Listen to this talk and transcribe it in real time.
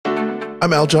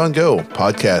I'm Al John Go,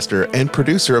 podcaster and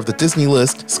producer of the Disney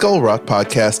List, Skull Rock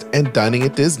podcast, and Dining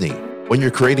at Disney. When you're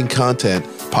creating content,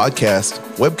 podcast,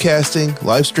 webcasting,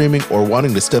 live streaming, or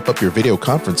wanting to step up your video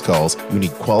conference calls, you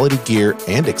need quality gear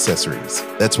and accessories.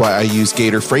 That's why I use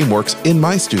Gator Frameworks in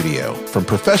my studio. From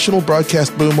professional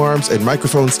broadcast boom arms and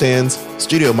microphone stands,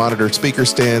 studio monitor speaker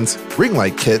stands, ring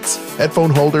light kits,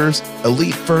 headphone holders,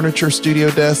 elite furniture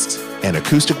studio desks, and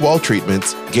acoustic wall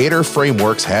treatments, Gator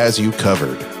Frameworks has you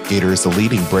covered. Gator is the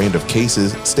leading brand of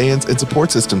cases, stands, and support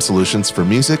system solutions for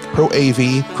music, Pro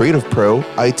AV, Creative Pro,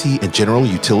 IT, and general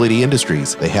utility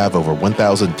industries. They have over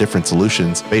 1,000 different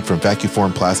solutions made from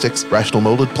vacuum-formed plastics, rational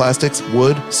molded plastics,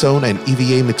 wood, sewn, and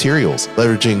EVA materials.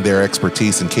 Leveraging their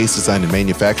expertise in case design and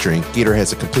manufacturing, Gator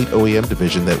has a complete OEM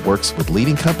division that works with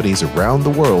leading companies around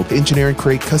the world to engineer and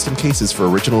create custom cases for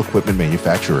original equipment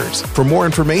manufacturers. For more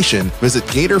information, visit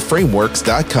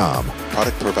GatorFrameworks.com.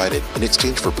 Product provided in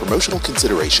exchange for promotional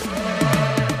consideration.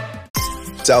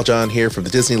 It's Al John here from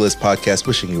the Disney List podcast,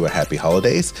 wishing you a happy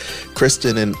holidays.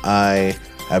 Kristen and I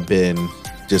have been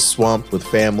just swamped with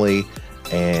family,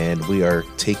 and we are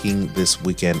taking this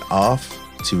weekend off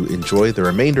to enjoy the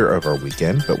remainder of our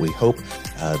weekend. But we hope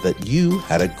that you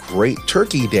had a great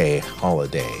Turkey Day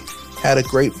holiday, had a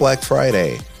great Black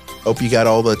Friday. Hope you got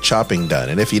all the shopping done.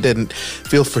 And if you didn't,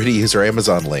 feel free to use our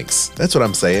Amazon links. That's what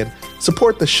I'm saying.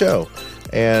 Support the show.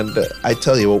 And I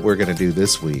tell you what we're going to do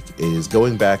this week is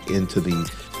going back into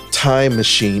the time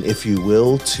machine, if you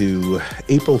will, to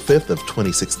April 5th of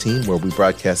 2016, where we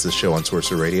broadcast this show on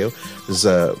Sorcerer Radio. This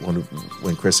is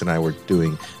when Chris and I were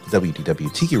doing the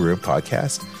WDW Tiki Room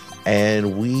podcast.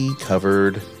 And we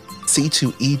covered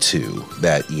C2E2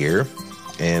 that year.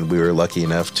 And we were lucky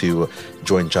enough to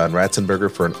join John Ratzenberger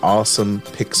for an awesome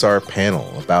Pixar panel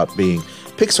about being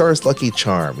Pixar's lucky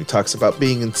charm. He talks about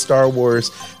being in Star Wars,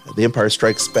 The Empire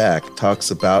Strikes Back, talks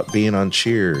about being on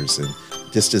Cheers, and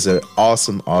just is an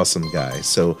awesome, awesome guy.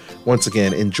 So once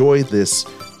again, enjoy this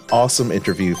awesome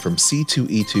interview from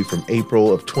C2E2 from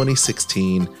April of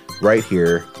 2016 right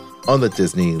here on the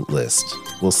Disney List.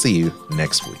 We'll see you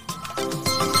next week.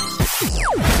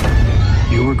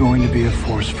 You are going to be a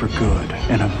force for good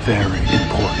and a very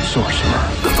important sorcerer.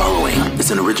 The following is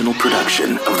an original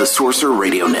production of the Sorcerer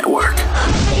Radio Network.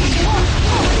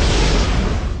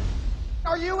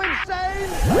 Are you insane?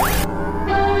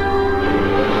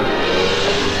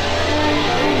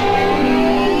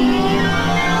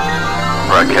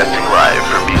 Broadcasting live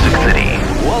from Music City.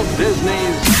 Walt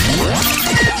Disney's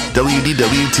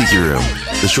WDW Tiki Room,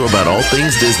 the show about all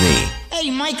things Disney. Hey,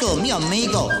 Michael, mi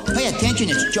amigo. Pay attention,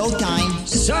 it's showtime.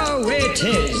 So it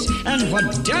is. And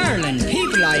what darling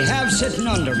people I have sitting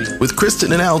under me. With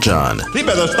Kristen and Al John. We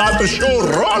better start the show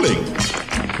rolling.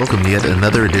 Welcome to yet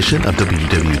another edition of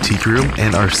WDW Tiki Room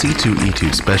and our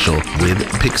C2E2 special with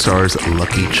Pixar's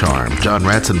Lucky Charm. John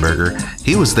Ratzenberger,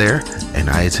 he was there, and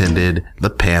I attended the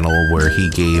panel where he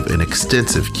gave an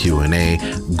extensive Q&A.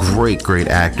 Great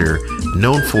actor,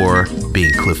 known for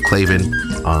being Cliff Clavin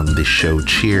on the show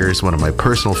Cheers, one of my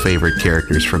personal favorite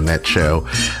characters from that show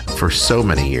for so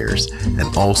many years,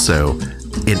 and also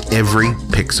in every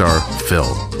Pixar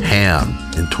film. Ham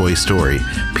in Toy Story,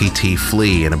 P.T.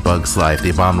 Flea in A Bug's Life, The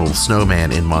Abominable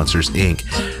Snowman in Monsters, Inc.,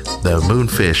 the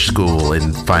Moonfish School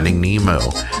in Finding Nemo,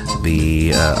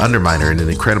 the Underminer in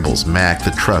The Incredibles, Mac the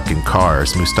Truck in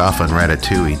Cars, Mustafa in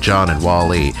Ratatouille, John in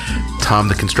Wall-E, Tom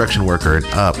the Construction Worker in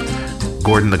Up,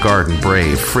 Gordon the Garden,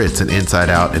 Brave, Fritz in Inside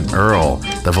Out, and Earl,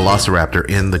 the Velociraptor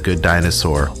in The Good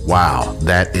Dinosaur. Wow,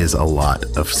 that is a lot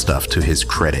of stuff to his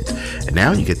credit. And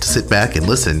now you get to sit back and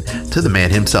listen to the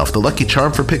man himself, the lucky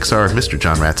charm for Pixar, Mr.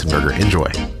 John Ratzenberger.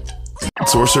 Enjoy.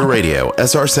 Sorcerer Radio,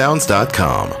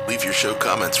 srsounds.com. Leave your show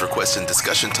comments, requests, and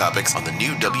discussion topics on the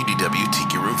new WDW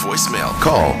Tiki Room voicemail.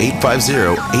 Call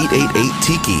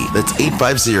 850-888-TIKI. That's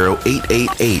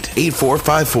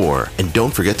 850-888-8454. And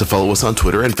don't forget to follow us on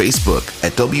Twitter and Facebook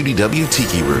at WDW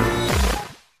Tiki Room.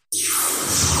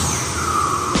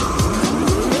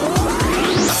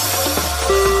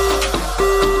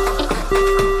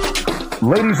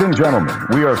 Ladies and gentlemen,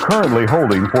 we are currently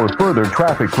holding for further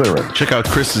traffic clearance. Check out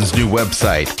Kristen's new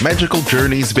website,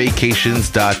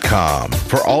 MagicalJourneysVacations.com,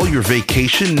 for all your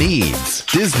vacation needs.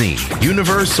 Disney,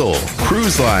 Universal,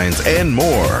 cruise lines, and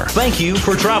more. Thank you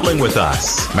for traveling with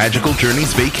us.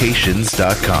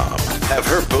 MagicalJourneysVacations.com. Have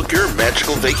her book your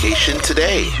magical vacation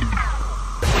today.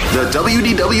 The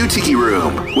WDW Tiki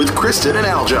Room with Kristen and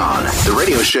Al John, the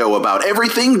radio show about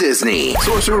everything Disney.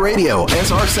 Sorcerer Radio,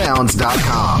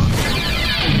 srsounds.com.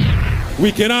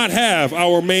 We cannot have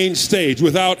our main stage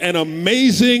without an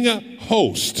amazing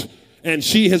host. And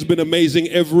she has been amazing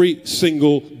every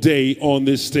single day on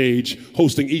this stage,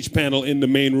 hosting each panel in the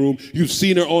main room. You've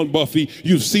seen her on Buffy.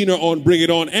 You've seen her on Bring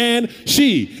It On. And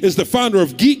she is the founder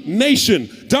of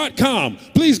GeekNation.com.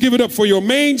 Please give it up for your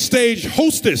main stage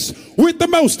hostess with the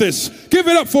mostest. Give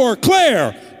it up for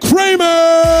Claire Kramer!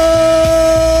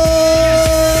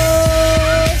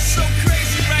 So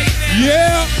crazy right now.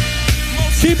 Yeah.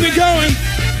 Keep it going.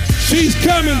 She's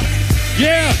coming.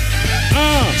 Yeah.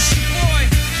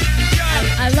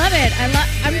 I love it.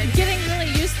 I'm getting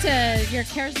really used to your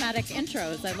charismatic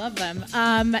intros. I love them.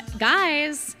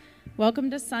 Guys, welcome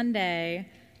to Sunday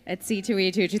at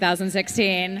C2E2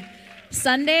 2016.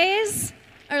 Sundays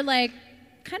are like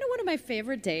kind of one of my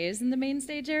favorite days in the main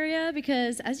stage area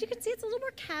because, as you can see, it's a little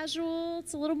more casual,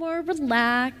 it's a little more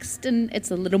relaxed, and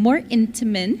it's a little more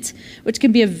intimate, which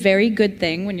can be a very good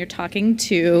thing when you're talking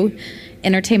to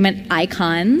entertainment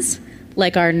icons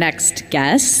like our next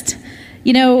guest.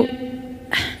 You know,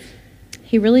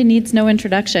 he really needs no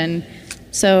introduction.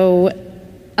 So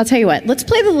I'll tell you what, let's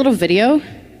play the little video.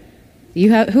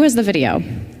 Who has the video?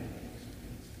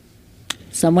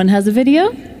 Someone has a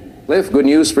video? Cliff, good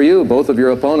news for you. Both of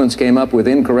your opponents came up with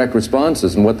incorrect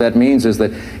responses, and what that means is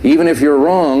that even if you're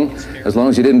wrong, as long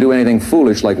as you didn't do anything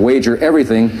foolish like wager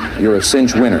everything, you're a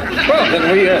cinch winner. Well,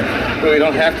 then we really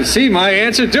don't have to see my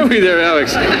answer, do we there,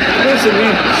 Alex? Listen,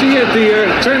 she hit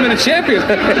the Tournament of Champions.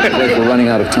 Cliff, we're running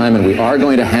out of time, and we are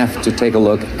going to have to take a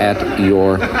look at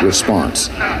your response.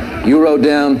 You wrote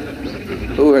down,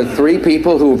 who are 3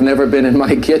 people who have never been in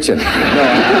my kitchen. No,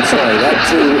 I'm sorry, that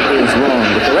too is wrong.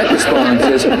 The correct response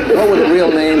is, what were the real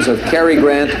names of Cary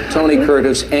Grant, Tony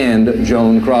Curtis, and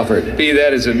Joan Crawford? Be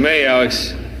that as it may,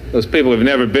 Alex, those people have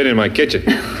never been in my kitchen.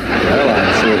 Well,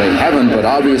 I'm sure they haven't, but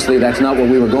obviously that's not what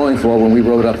we were going for when we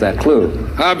wrote up that clue.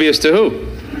 Obvious to who?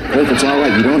 Cliff, it's all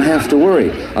right. You don't have to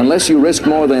worry. Unless you risk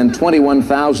more than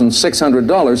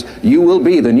 $21,600, you will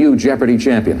be the new Jeopardy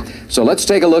champion. So let's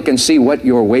take a look and see what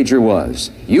your wager was.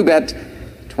 You bet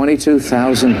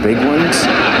 22,000 big ones,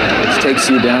 which takes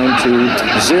you down to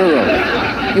 0.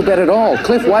 You bet it all.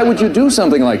 Cliff, why would you do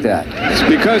something like that? It's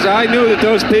because I knew that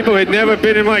those people had never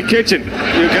been in my kitchen. You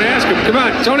can ask them. Come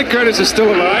on, Tony Curtis is still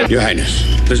alive. Your Highness,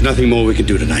 there's nothing more we can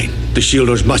do tonight. The shield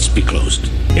doors must be closed.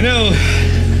 You know,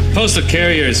 postal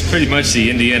carrier is pretty much the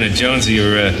Indiana Jones of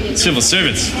your civil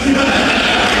servants.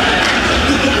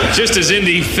 Just as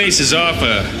Indy faces off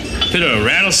a pit of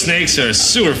rattlesnakes or a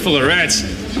sewer full of rats,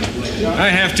 I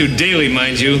have to daily,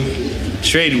 mind you,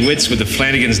 trade wits with the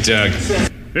Flanagan's dog.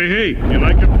 Hey, you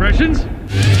like impressions?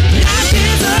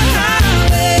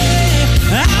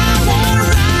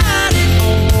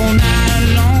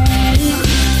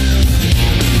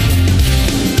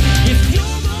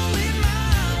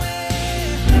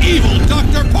 Evil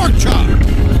Dr. Porkchop!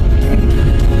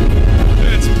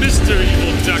 It's Mr.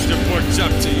 Evil Dr.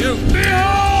 Porkchop to you.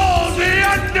 Behold the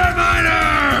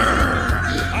Underminer!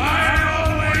 I'm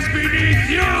always beneath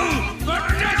you, but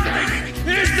nothing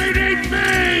is beneath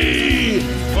me!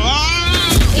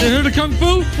 You heard of Kung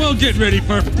Fu? Well, get ready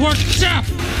for Porkchop!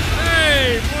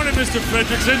 Hey, morning, Mr.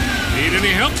 Fredrickson. Need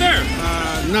any help there?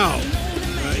 No.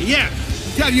 Yes.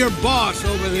 Tell your boss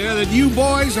over there that you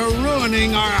boys are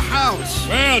ruining our house.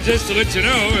 Well, just to let you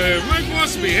know, my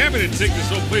boss will be happy to take this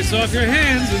whole place off your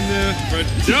hands and for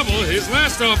double his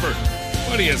last offer.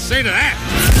 What do you say to that?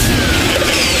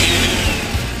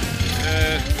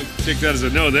 Take that as a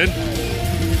no, then.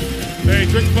 Hey,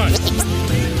 drink fun.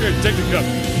 Here, take the cup.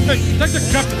 Hey, take the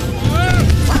cup.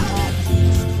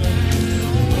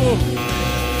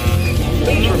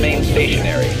 Please remain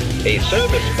stationary. A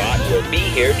service bot will be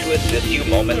here to assist you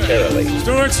momentarily.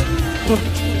 Stewards?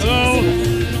 Hello?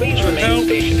 Please remain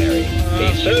stationary.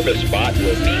 A service bot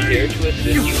will be here to assist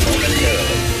you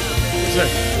momentarily. What's that?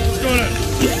 What's going on?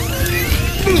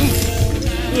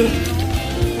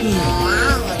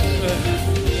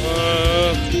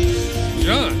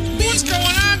 John, what's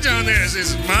going on down there? Is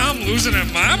his mom losing her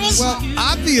marbles? Well,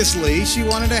 obviously, she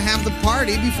wanted to have the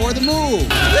party before the move.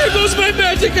 There goes my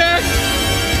magic act!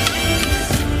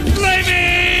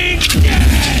 Flaming!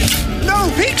 No,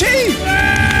 PT!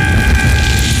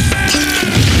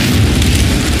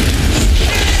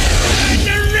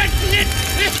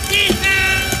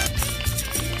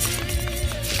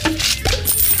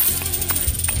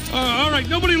 All right,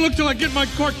 nobody look till I get my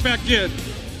cork back in.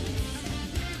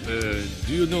 Do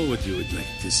you know what you would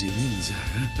like to see, Ninja?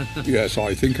 Yes,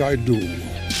 I think I do.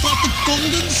 But the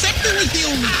golden scepter with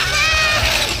you!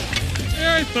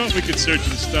 I thought we could search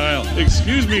in style.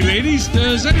 Excuse me, ladies.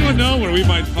 Does anyone know where we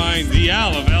might find the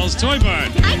Owl of Al's Toy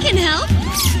Barn? I can help.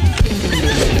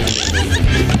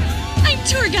 I'm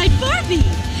tour guide Barbie.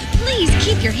 Please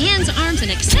keep your hands, arms,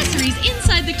 and accessories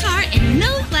inside the car and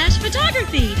no flash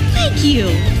photography. Thank you.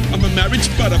 I'm a marriage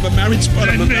spot. I'm a marriage spot.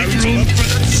 I'm a marriage spot.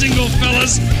 For the single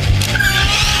fellas.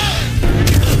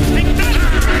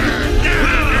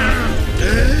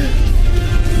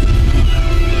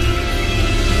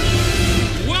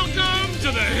 Welcome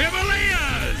to the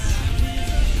Himalayas.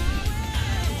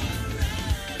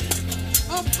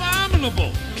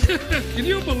 Abominable. Can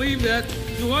you believe that?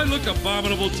 Do I look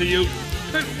abominable to you?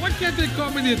 Why can't they call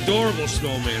me the adorable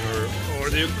snowman or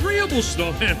the agreeable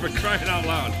snowman, for crying out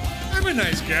loud? I'm a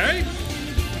nice guy.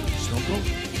 Snowball?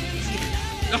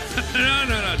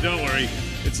 No, don't worry.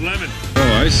 It's Lemon.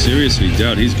 Oh, I seriously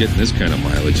doubt he's getting this kind of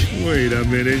mileage. Wait a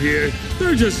minute here.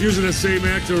 They're just using the same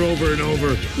actor over and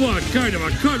over. What kind of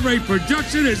a cut-rate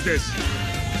production is this?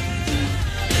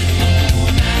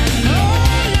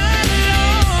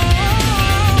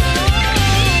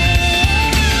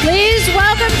 Please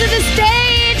welcome to the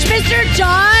stage, Mr.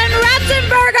 John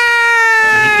Ratzenberger!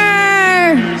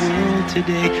 The world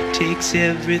today takes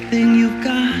everything you've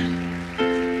got.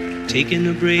 Taking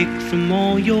a break from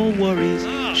all your worries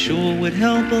sure would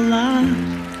help a lot.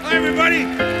 Hi, everybody.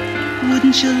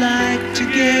 Wouldn't you like to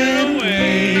get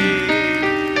away?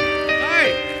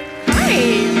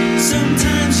 Hi.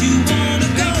 Sometimes you wanna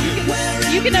go.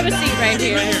 You can have a seat right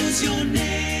here.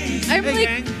 I'm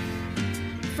like,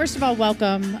 first of all,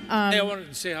 welcome. Hey, I wanted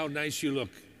to say how nice you look.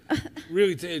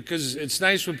 Really, because it's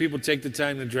nice when people take the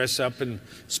time to dress up, and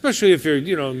especially if you're,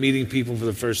 meeting people for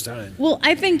the first time. Well,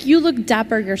 I think you look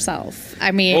dapper yourself.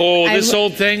 I mean, this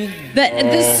old thing?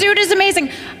 The suit is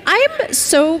amazing. I'm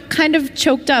so kind of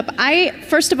choked up.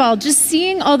 First of all, just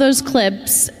seeing all those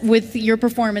clips with your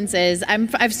performances,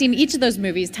 I've seen each of those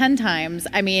movies 10 times.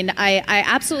 I mean, I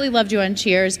absolutely loved you on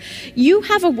Cheers. You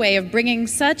have a way of bringing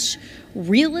such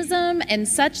realism and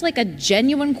such like a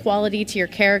genuine quality to your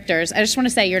characters. I just want to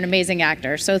say you're an amazing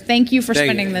actor. So thank you for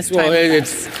spending this time with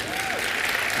us.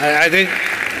 I think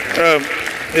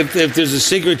if there's a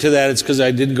secret to that, it's because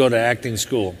I didn't go to acting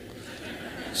school.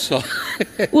 So.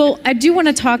 Well, I do want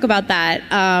to talk about that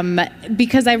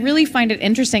because I really find it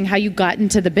interesting how you got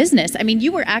into the business. I mean,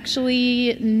 you were at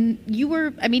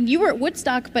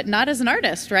Woodstock, but not as an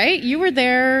artist, right? You were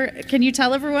there. Can you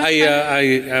tell everyone?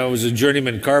 I was a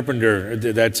journeyman carpenter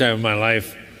at that time of my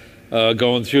life,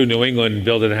 going through New England,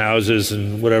 building houses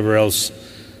and whatever else,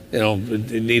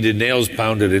 it needed nails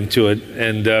pounded into it.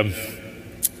 And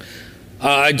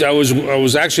I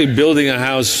was actually building a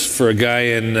house for a guy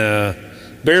in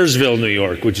Bearsville, New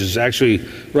York, which is actually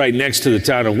right next to the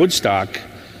town of Woodstock.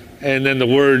 And then the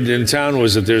word in town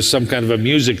was that there's some kind of a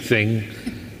music thing.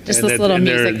 Just this little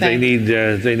music thing.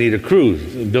 They need a crew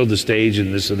to build the stage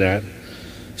and this and that.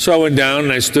 So I went down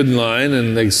and I stood in line,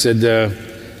 and they said,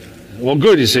 well,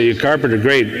 good. You say, you're a carpenter,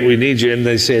 great, we need you. And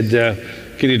they said,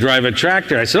 can you drive a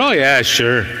tractor? I said, oh yeah,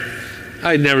 sure.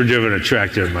 I'd never driven a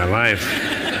tractor in my life.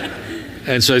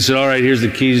 And so I said, all right, here's the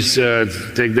keys,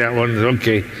 take that one.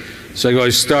 Okay. So I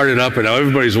started up, and now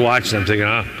everybody's watching. I'm thinking,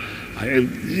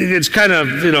 it's kind of,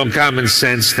 common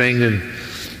sense thing. And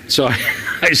so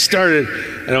I started,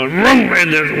 and I went,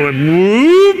 and then went,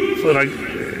 whoop,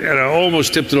 and I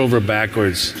almost tipped it over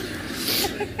backwards.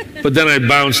 But then I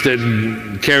bounced it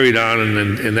and carried on,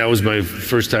 and that was my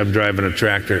first time driving a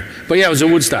tractor. But yeah, it was at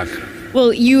Woodstock.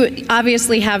 Well, you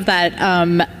obviously have that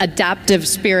adaptive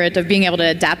spirit of being able to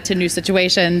adapt to new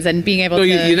situations and being able to...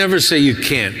 You never say you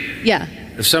can't. Yeah.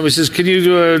 If somebody says, can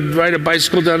you ride a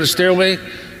bicycle down the stairway?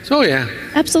 So, oh, yeah.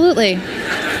 Absolutely.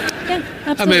 Yeah,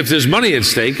 absolutely. I mean, if there's money at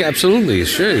stake, absolutely,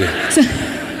 sure.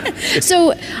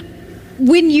 So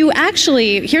when you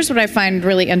actually, here's what I find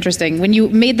really interesting. When you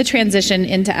made the transition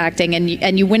into acting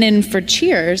and you went in for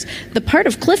Cheers, the part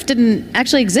of Cliff didn't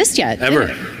actually exist yet.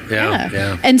 Ever.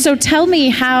 Yeah. And so tell me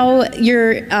how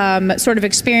your sort of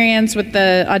experience with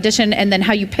the audition, and then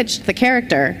how you pitched the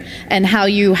character and how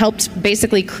you helped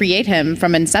basically create him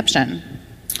from inception.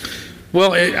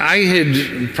 Well, I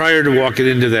had, prior to walking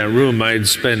into that room, I had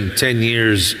spent 10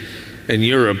 years in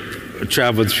Europe,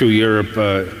 traveled through Europe,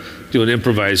 doing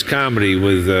improvised comedy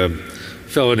with a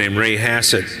fellow named Ray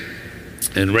Hassett.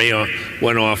 And Ray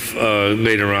went off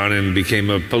later on and became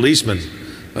a policeman,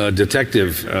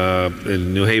 detective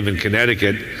in New Haven,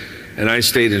 Connecticut. And I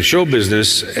stayed in show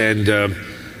business, and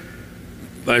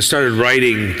I started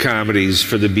writing comedies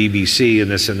for the BBC and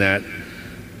this and that.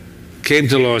 Came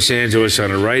to Los Angeles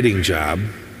on a writing job,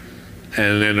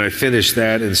 and then I finished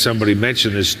that, and somebody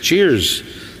mentioned this Cheers.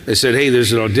 They said, hey,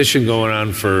 there's an audition going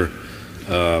on for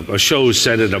a show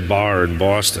set at a bar in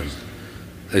Boston.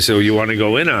 They said, well, you want to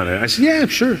go in on it? I said, yeah,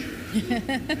 sure.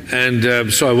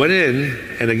 And so I went in,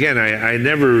 and again,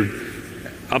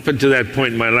 up until that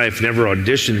point in my life, never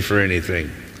auditioned for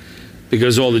anything,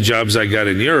 because all the jobs I got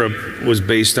in Europe was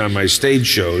based on my stage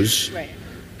shows. Right.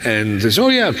 And they said, oh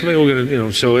yeah, come in, we're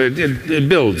gonna, so it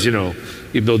builds,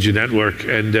 you build your network.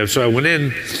 And so I went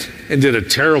in and did a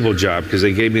terrible job because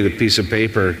they gave me the piece of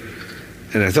paper,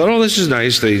 and I thought, oh, this is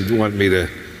nice. They want me to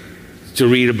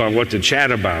read about what to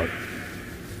chat about.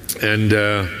 And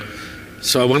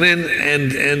so I went in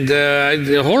and I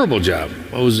did a horrible job.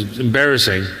 It was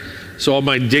embarrassing. So all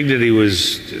my dignity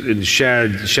was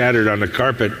shattered on the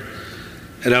carpet.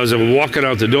 And as I was walking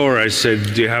out the door, I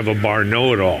said, do you have a bar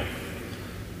know-it-all?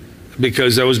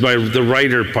 Because that was the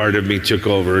writer part of me took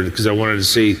over, because I wanted to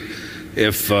see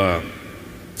if,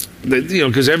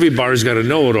 because every bar's got a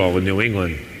know-it-all in New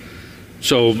England.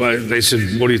 So they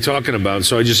said, what are you talking about?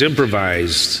 So I just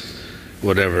improvised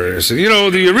whatever. I said,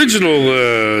 the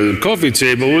original coffee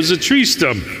table was a tree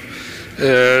stump.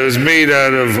 It was made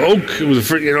out of oak,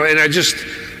 and I just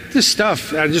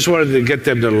wanted to get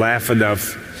them to laugh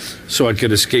enough so I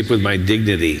could escape with my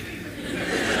dignity.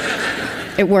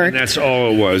 It worked. And that's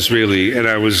all it was, really. And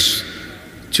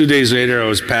 2 days later, I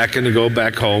was packing to go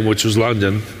back home, which was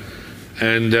London,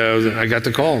 and I got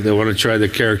the call. They want to try the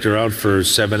character out for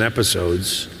 7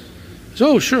 episodes.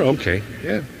 So, sure, okay,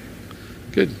 yeah,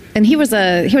 good. And he was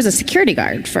a security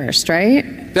guard first,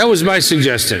 right? That was my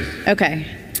suggestion. Okay.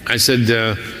 I said,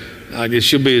 it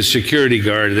should be a security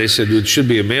guard. They said it should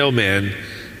be a mailman,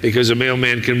 because a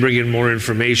mailman can bring in more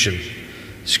information.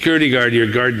 Security guard,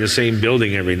 you're guarding the same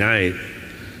building every night.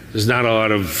 There's not a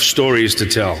lot of stories to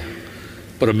tell.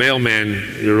 But a mailman,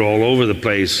 you're all over the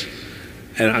place.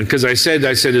 And because I said,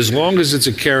 as long as it's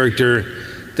a character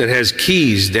that has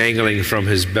keys dangling from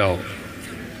his belt.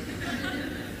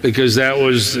 Because that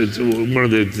was one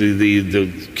of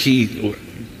the key,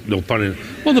 no pun in,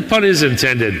 well, the pun is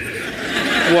intended.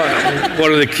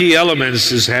 One of the key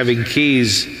elements is having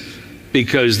keys,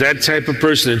 because that type of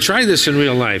person, and try this in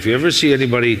real life, you ever see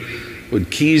anybody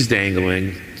with keys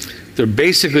dangling, they're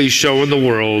basically showing the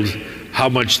world how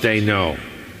much they know.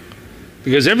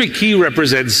 Because every key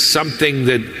represents something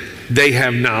that they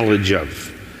have knowledge of.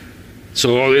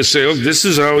 So they say, oh, this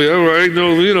is how, I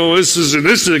know, this is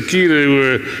a key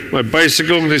to my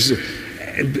bicycle, and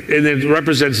it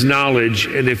represents knowledge.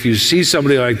 And if you see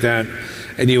somebody like that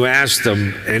and you ask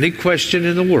them any question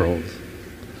in the world,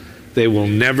 they will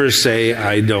never say,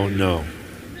 I don't know.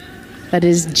 That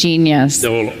is genius. They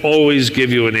will always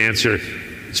give you an answer.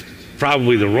 It's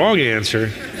probably the wrong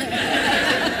answer,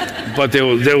 but they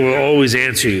will always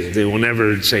answer you. They will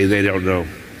never say they don't know.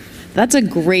 That's a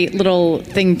great little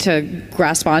thing to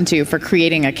grasp onto for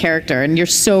creating a character, and you're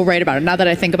so right about it. Now that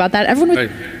I think about that, everyone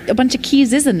with a bunch of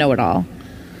keys is a know-it-all.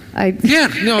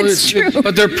 It's true.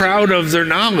 But they're proud of their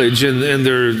knowledge and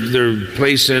their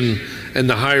place in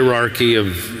the hierarchy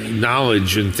of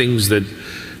knowledge and things that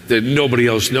nobody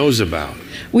else knows about.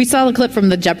 We saw the clip from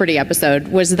the Jeopardy episode.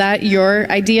 Was that your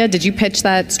idea? Did you pitch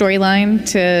that storyline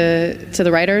to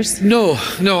the writers? No,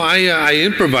 I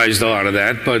improvised a lot of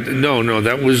that, but no,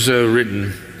 that was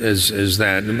written as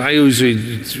that. And I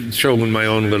usually throw in my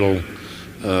own little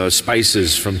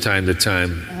spices from time to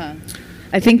time. Uh-huh.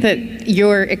 I think that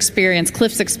your experience,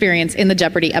 Cliff's experience in the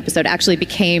Jeopardy episode, actually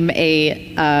became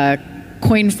a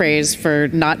coin phrase for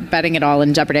not betting at all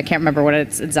in Jeopardy. I can't remember what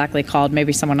it's exactly called.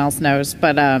 Maybe someone else knows.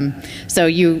 But so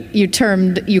you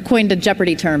coined a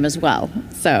Jeopardy term as well.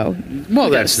 So well,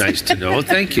 that's nice to know.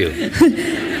 Thank you.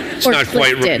 It's not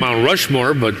quite Mount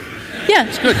Rushmore, but yeah,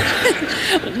 it's good.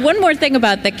 One more thing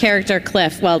about the character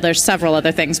Cliff. Well, there's several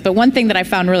other things, but one thing that I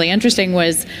found really interesting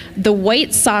was the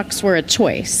white socks were a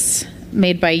choice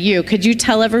made by you. Could you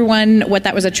tell everyone what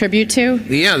that was a tribute to?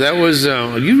 Yeah, that was,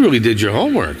 you really did your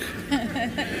homework.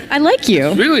 I like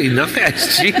you. Really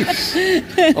nice.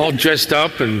 Jeez. All dressed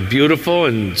up and beautiful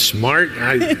and smart.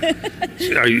 Are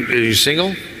you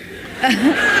single?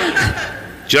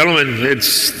 Gentlemen,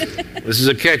 this is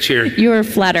a catch here. You are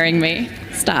flattering me.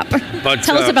 Stop. But,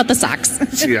 tell us about the socks.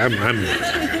 See, there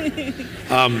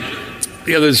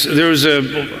was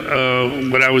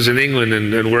when I was in England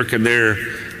and working there,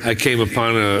 I came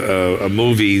upon a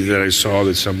movie that I saw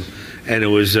and it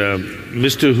was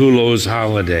Mr. Hulot's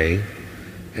Holiday,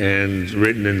 and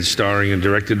written and starring and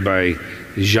directed by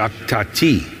Jacques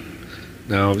Tati.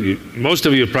 Now, most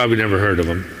of you have probably never heard of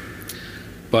him,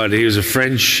 but he was a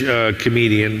French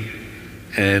comedian,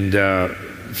 and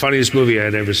funniest movie I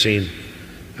had ever seen.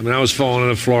 I mean, I was falling on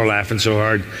the floor laughing so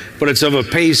hard, but it's of a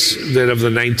pace that of the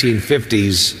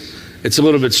 1950s. It's a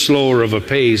little bit slower of a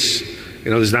pace.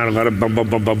 There's not a lot of bum, bum,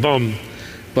 bum, bum, bum.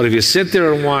 But if you sit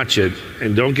there and watch it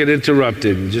and don't get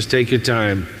interrupted and just take your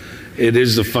time, it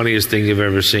is the funniest thing you've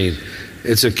ever seen.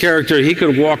 It's a character, he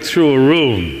could walk through a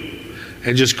room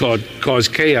and just cause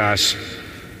chaos,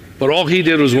 but all he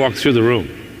did was walk through the room.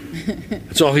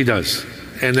 That's all he does.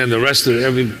 And then the rest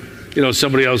of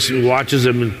somebody else watches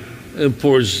him and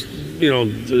pours,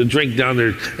 the drink down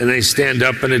there, and they stand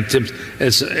up and it tips.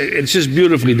 It's just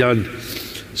beautifully done.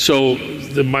 So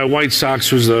my white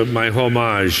socks was my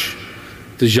homage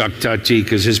to Jacques Tati,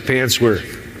 because his pants were,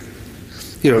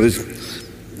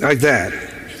 like that.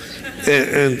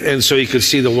 And so you could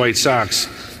see the white socks.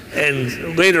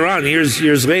 And later on,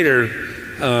 years later,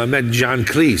 I met John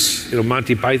Cleese,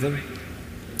 Monty Python.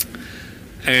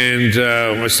 And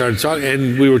I started talking,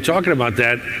 and we were talking about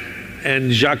that.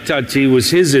 And Jacques Tati was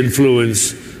his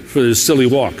influence for the silly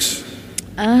walks.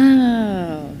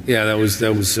 Oh. Yeah, that was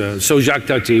so Jacques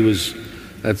Tati was,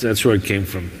 that's where it came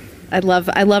from. I love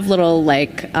little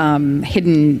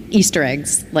hidden Easter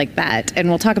eggs like that, and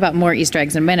we'll talk about more Easter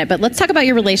eggs in a minute. But let's talk about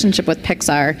your relationship with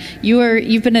Pixar.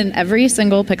 You've been in every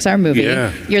single Pixar movie.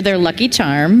 Yeah. You're their lucky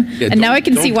charm, and now I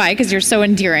can see why, because you're so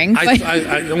endearing.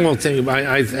 I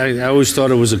always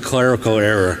thought it was a clerical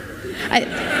error.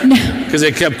 Because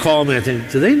they kept calling me. I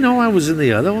think, do they know I was in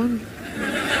the other one?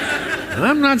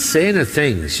 I'm not saying a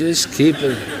thing. Just keep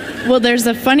it. Well, there's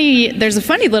a funny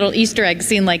little Easter egg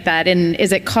scene like that in,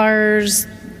 is it Cars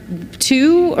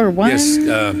 2 or 1? Yes,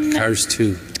 Cars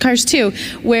 2. Cars 2,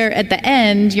 where at the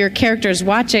end your character's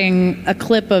watching a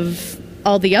clip of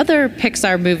all the other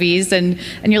Pixar movies, and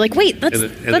you're like, wait, that's...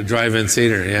 In the drive-in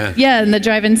theater, yeah. Yeah, in the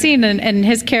drive-in scene, and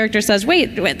his character says,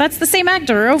 wait, that's the same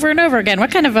actor over and over again.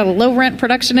 What kind of a low-rent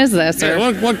production is this?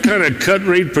 Yeah, what kind of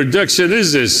cut-rate production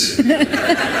is this?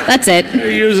 That's it.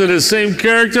 They're using the same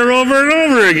character over and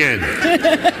over again.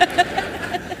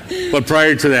 But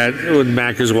prior to that, when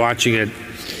Mac is watching it,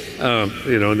 and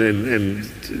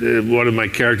one of my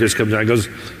characters comes out and goes,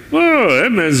 "Oh,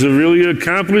 that man's a really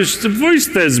accomplished voice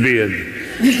thespian."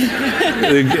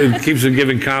 It keeps him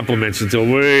giving compliments until,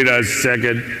 wait a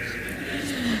second.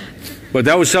 But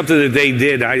that was something that they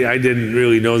did. I didn't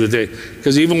really know that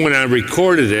because even when I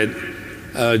recorded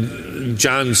it,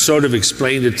 John sort of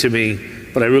explained it to me,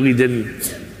 but I really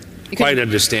didn't quite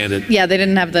understand it. Yeah, they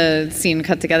didn't have the scene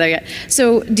cut together yet.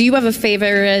 So do you have a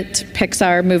favorite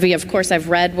Pixar movie? Of course, I've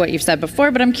read what you've said before,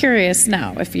 but I'm curious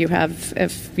now if you have a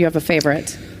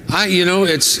favorite.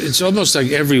 It's almost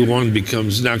like every one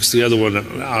knocks the other one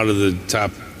out of the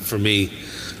top for me.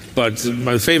 But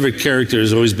my favorite character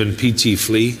has always been P.T.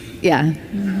 Flea. Yeah.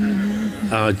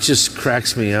 It just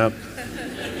cracks me up.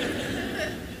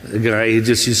 The guy,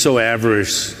 he's so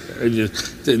avarice.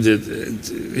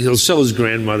 He'll sell his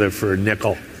grandmother for a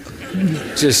nickel.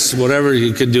 Just whatever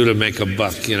he can do to make a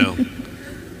buck,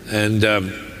 And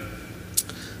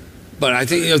but I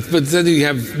think, but then you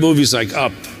have movies like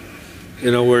Up,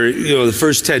 where the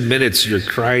first 10 minutes you're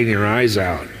crying your eyes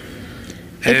out,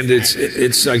 and it's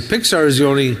like Pixar is the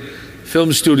only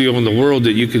film studio in the world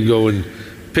that you can go and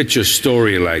pitch a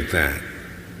story like that.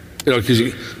 Because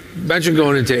imagine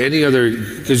going into any other,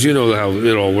 because you know how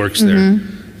it all works there.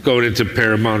 Going into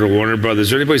Paramount or Warner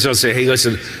Brothers or anybody else, say, hey,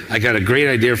 listen, I got a great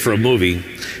idea for a movie.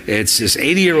 It's this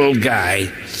 80-year-old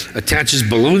guy attaches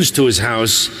balloons to his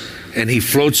house and he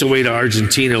floats away to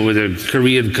Argentina with a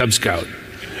Korean Cub Scout.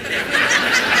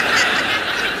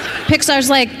 Pixar's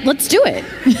like, let's do it.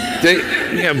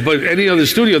 But any other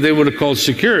studio, they would have called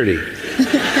security.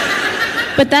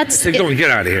 But that's... They don't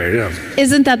get out of here,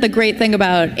 Isn't that the great thing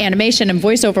about animation and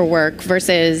voiceover work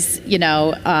versus,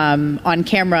 on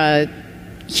camera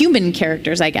human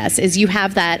characters, I guess, is you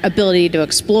have that ability to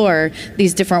explore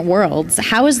these different worlds.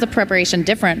 How is the preparation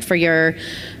different for your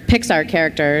Pixar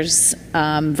characters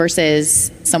versus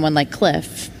someone like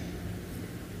Cliff?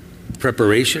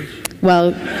 Preparation?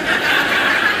 Well,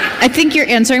 I think you're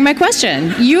answering my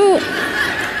question. You're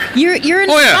inspired.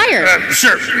 Oh, yeah.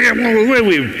 Sure. Yeah, well, the way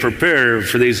we prepare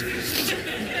for these,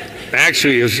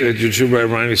 actually, it should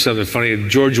remind me of something funny.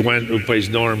 George Wendt, who plays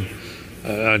Norm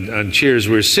on Cheers,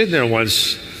 we were sitting there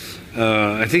once.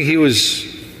 I think he was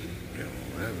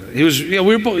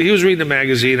reading a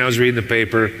magazine, I was reading the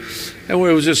paper, and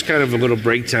it was just kind of a little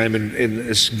break time, and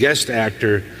this guest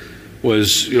actor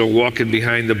was walking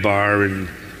behind the bar and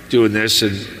doing this,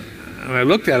 and I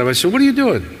looked at him, I said, what are you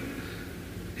doing?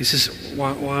 He says,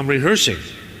 well, I'm rehearsing.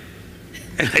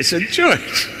 And I said, George,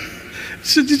 I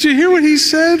said, did you hear what he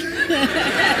said?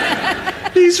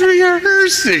 He's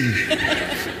rehearsing.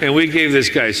 And we gave this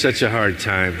guy such a hard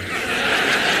time.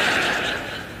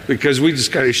 Because we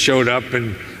just kind of showed up,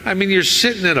 and you're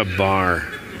sitting at a bar,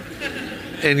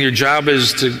 and your job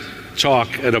is to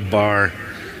talk at a bar,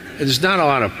 and there's not a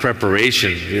lot of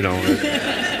preparation,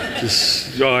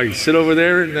 Just I sit over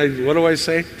there, and what do I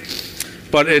say?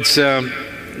 But it's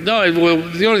No, well,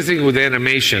 the only thing with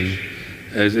animation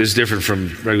is different from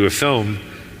regular film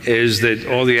is that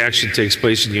all the action takes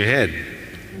place in your head.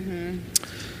 Mm-hmm.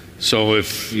 So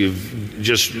if you've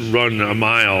just run a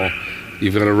mile,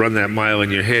 you've got to run that mile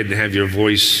in your head and have your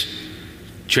voice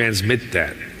transmit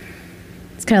that.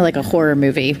 It's kind of like a horror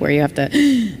movie where you have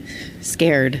to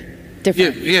scared.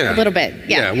 Different. Yeah. A little bit.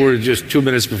 Yeah. We're just 2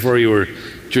 minutes before you were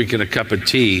drinking a cup of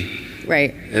tea.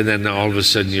 Right. And then all of a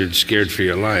sudden you're scared for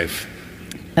your life.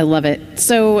 I love it.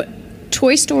 So,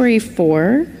 Toy Story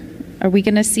 4, are we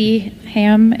going to see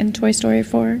Ham in Toy Story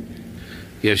 4?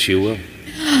 Yes, you will.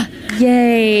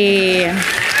 Yay.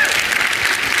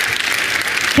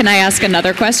 Can I ask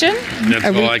another question? That's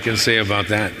all I can say about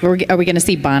that. Are we going to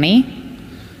see Bonnie?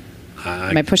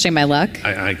 Am I pushing my luck?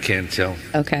 I can't tell.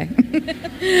 Okay.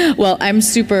 Well, I'm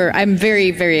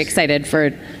very, very excited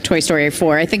for Toy Story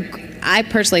 4. I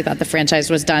personally thought the franchise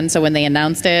was done, so when they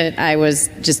announced it, I was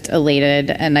just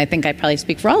elated, and I think I probably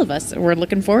speak for all of us. We're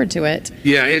looking forward to it.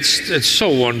 Yeah, it's so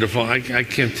wonderful. I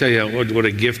can't tell you what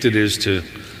a gift it is to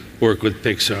work with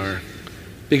Pixar,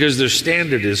 because their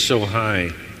standard is so high.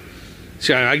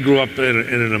 See, I grew up in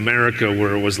an America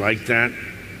where it was like that.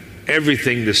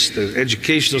 Everything, the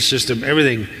educational system,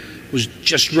 everything was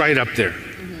just right up there.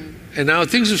 Mm-hmm. And now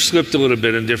things have slipped a little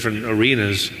bit in different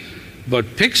arenas, but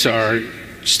Pixar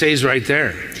stays right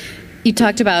there. You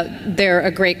talked about they're a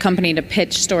great company to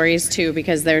pitch stories to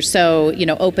because they're so,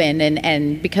 open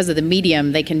and because of the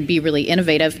medium, they can be really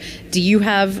innovative. Do you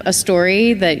have a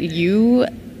story that you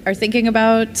are thinking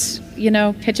about,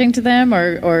 pitching to them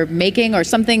or making, or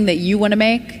something that you want to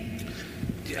make?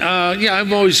 Yeah,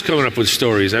 I'm always coming up with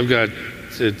stories. I've got,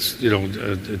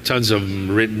 tons of them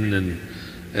written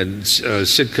and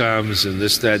sitcoms and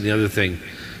this, that, and the other thing.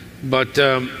 But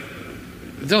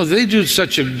no, they do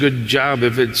such a good job.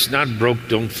 If it's not broke,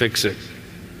 don't fix it.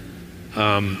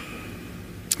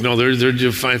 No, they're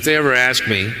just fine. If they ever ask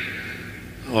me,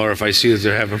 or if I see that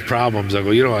they're having problems, I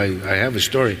go, I have a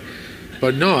story.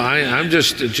 But no, I'm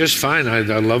just fine. I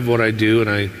love what I do, and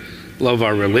I love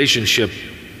our relationship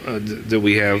that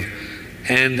we have.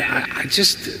 And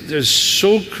they're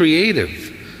so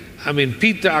creative. I mean,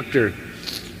 Pete Docter,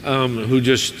 who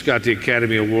just got the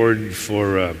Academy Award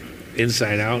for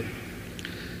Inside Out,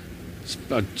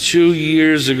 about 3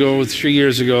 years ago,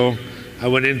 I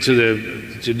went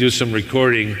to do some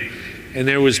recording, and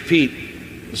there was Pete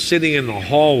sitting in the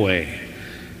hallway.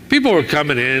 People were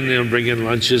coming in, bringing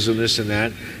lunches and this and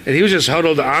that, and he was just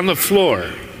huddled on the floor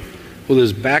with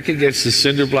his back against the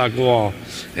cinder block wall,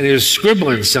 and he was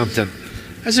scribbling something.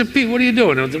 I said, Pete, what are you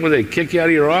doing? Will they kick you out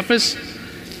of your office?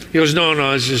 He goes, no,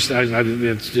 it's just, I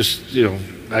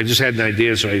just had an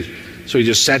idea, so he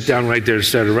just sat down right there and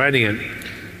started writing it.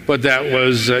 But that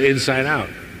was Inside Out.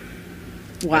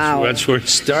 Wow. That's where it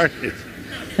started.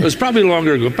 It was probably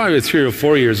longer ago, probably 3 or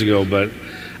 4 years ago, but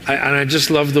I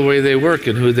just love the way they work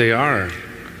and who they are.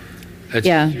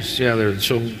 They're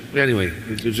so, anyway,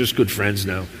 they're just good friends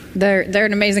now. They're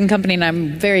an amazing company, and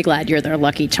I'm very glad you're their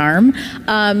lucky charm.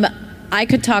 I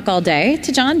could talk all day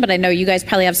to John, but I know you guys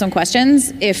probably have some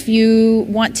questions. If you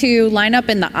want to line up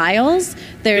in the aisles,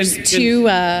 there's two...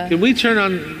 Can we turn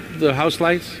on the house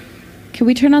lights? Can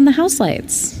we turn on the house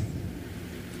lights?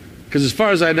 Because as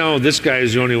far as I know, this guy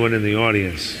is the only one in the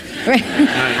audience. Right.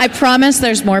 I promise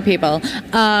there's more people.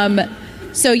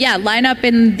 So yeah, line up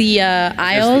in the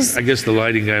aisles. I guess the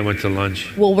lighting guy went to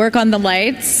lunch. We'll work on the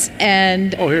lights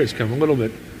and... Oh, here it's coming a little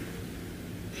bit.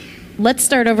 Let's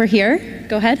start over here.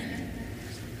 Go ahead.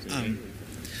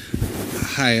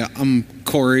 Hi, I'm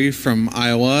Corey from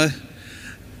Iowa,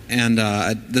 and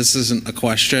this isn't a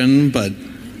question, but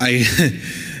I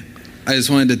just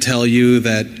wanted to tell you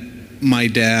that my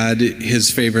dad, his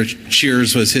favorite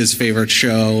Cheers was his favorite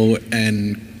show,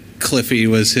 and Cliffy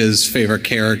was his favorite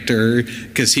character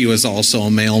because he was also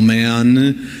a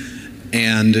mailman.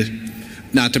 And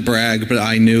not to brag, but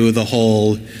I knew the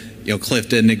whole, Cliff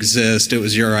didn't exist, it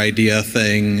was your idea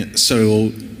thing.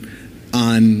 So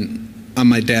on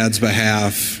my dad's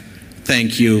behalf,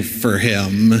 thank you for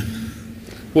him.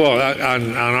 Well,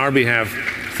 on our behalf,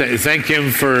 thank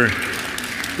him for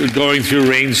going through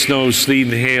rain, snow, sleet,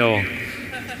 and hail,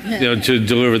 to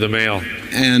deliver the mail.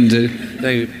 And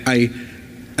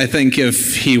I think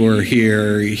if he were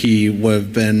here, he would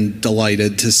have been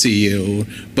delighted to see you,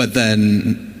 but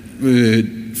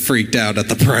then freaked out at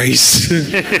the price.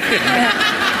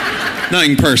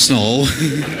 Nothing personal.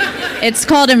 It's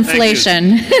called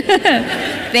inflation.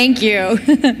 Thank you.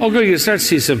 Oh, good. You start to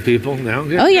see some people now.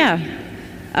 Oh, yeah.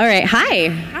 All right. Hi.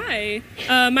 Hi.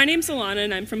 My name's Alana,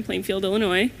 and I'm from Plainfield,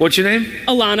 Illinois. What's your name?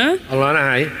 Alana. Alana,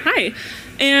 hi. Hi.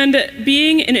 And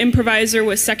being an improviser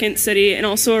with Second City and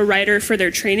also a writer for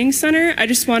their training center, I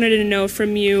just wanted to know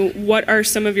from you, what are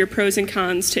some of your pros and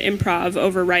cons to improv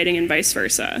over writing and vice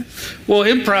versa? Well,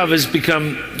 improv has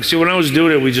become, see, when I was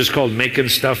doing it, we just called making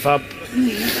stuff up.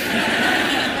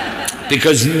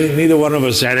 Because neither one of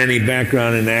us had any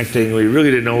background in acting. We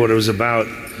really didn't know what it was about,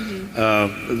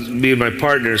 me and my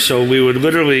partner. So we would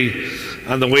literally,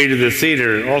 on the way to the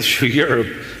theater, all through Europe,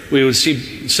 we would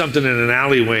see something in an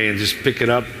alleyway and just pick it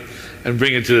up and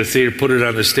bring it to the theater, put it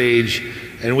on the stage,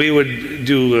 and we would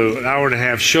do an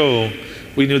hour-and-a-half show.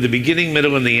 We knew the beginning,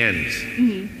 middle, and the end,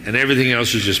 and everything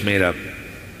else was just made up.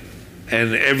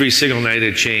 And every single night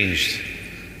it changed.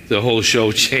 The whole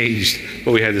show changed,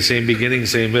 but we had the same beginning,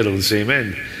 same middle, and same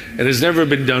end. And it's never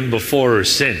been done before or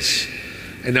since.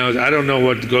 And now, I don't know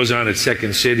what goes on at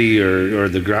Second City or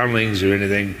the Groundlings or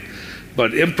anything,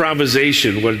 but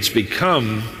improvisation, what it's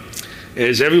become,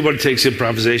 is everyone takes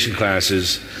improvisation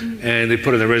classes and they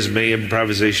put on their resume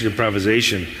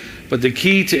improvisation. But the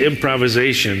key to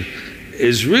improvisation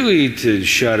is really to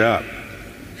shut up.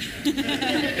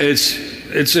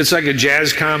 It's like a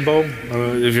jazz combo,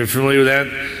 if you're familiar with that.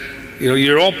 You know,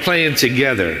 you're all playing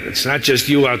together. It's not just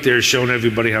you out there showing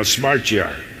everybody how smart you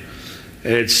are.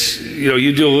 It's, you know,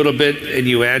 you do a little bit and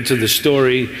you add to the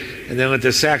story, and then let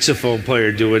the saxophone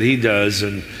player do what he does,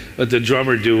 and let the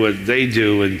drummer do what they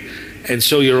do, and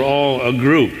so you're all a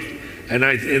group. And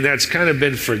that's kind of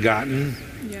been forgotten.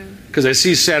 Because I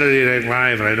see Saturday Night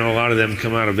Live, and I know a lot of them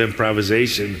come out of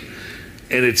improvisation,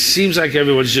 and it seems like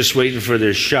everyone's just waiting for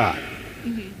their shot.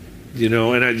 You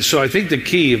know, and so I think the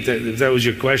key, if that was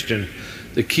your question,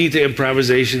 the key to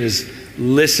improvisation is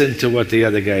listen to what the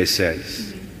other guy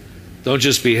says. Don't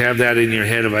just have that in your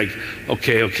head of like,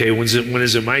 okay, when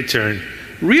is it my turn?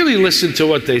 Really listen to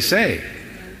what they say,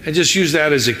 and just use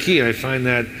that as a key. And I find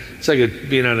that it's like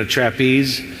being on a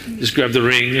trapeze. Just grab the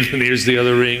ring, and here's the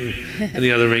other ring, and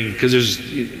the other ring, because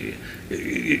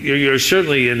you're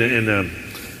certainly in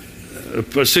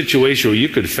a situation where you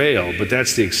could fail, but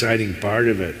that's the exciting part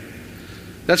of it.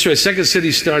 That's right. Second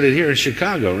City started here in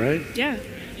Chicago, right? Yeah.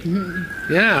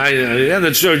 Yeah,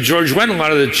 that's George went. A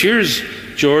lot of the Cheers,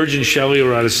 George and Shelley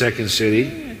were out of Second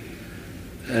City,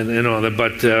 and all that.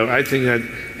 But I think that,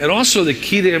 and also the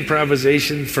key to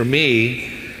improvisation for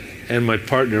me and my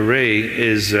partner Ray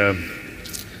is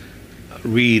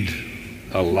read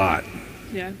a lot.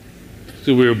 Yeah.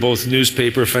 So we were both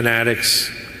newspaper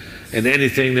fanatics, and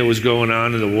anything that was going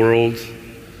on in the world.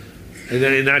 And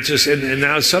then not just, and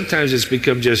now sometimes it's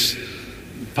become just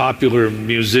popular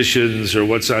musicians or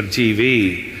what's on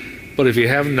TV. But if you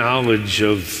have knowledge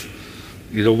of,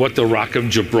 you know, what the Rock of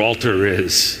Gibraltar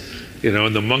is, you know,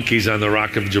 and the monkeys on the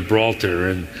Rock of Gibraltar,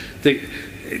 and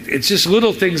it's just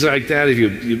little things like that. If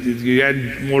you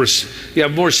add more, you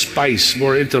have more spice,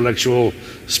 more intellectual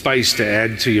spice to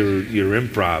add to your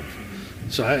improv.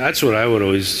 So that's what I would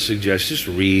always suggest: just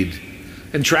read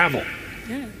and travel.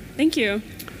 Yeah. Thank you.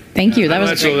 Thank you. That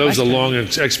was a great That was a long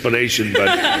explanation, but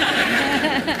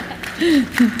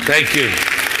thank you.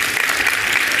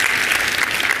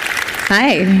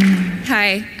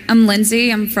 Hi, I'm Lindsay.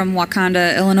 I'm from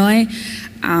Wakanda, Illinois.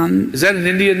 Is that an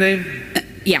Indian name?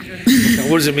 Yeah.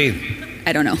 What does it mean?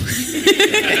 I don't know.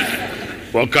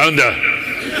 Wakanda.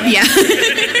 Yeah.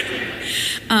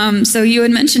 So you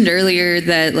had mentioned earlier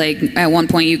that, like, at one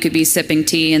point you could be sipping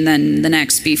tea and then the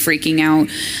next be freaking out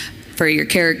for your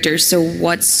characters. So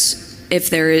if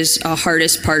there is a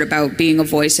hardest part about being a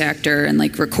voice actor and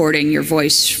like recording your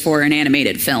voice for an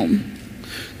animated film?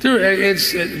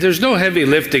 There's no heavy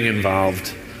lifting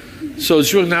involved, so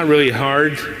it's really not really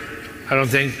hard, I don't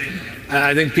think.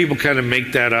 I think people kind of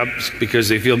make that up because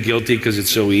they feel guilty because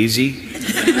it's so easy.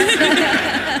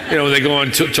 You know, when they go on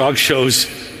talk shows,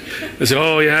 they say,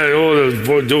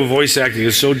 doing voice acting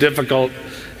is so difficult.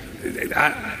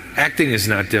 Acting is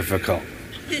not difficult.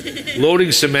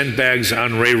 Loading cement bags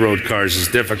on railroad cars is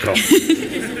difficult.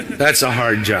 That's a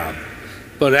hard job.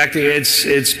 But acting,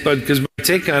 but because my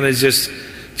take on it is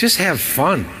just have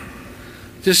fun.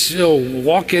 Just, you know,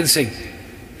 walk in and say,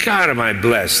 God, am I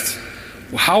blessed?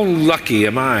 How lucky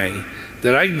am I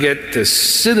that I get to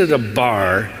sit at a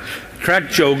bar, crack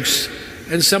jokes,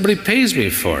 and somebody pays me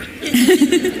for it.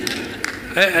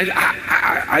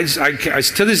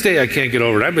 To this day, I can't get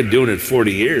over it. I've been doing it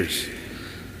 40 years.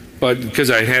 But because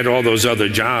I had all those other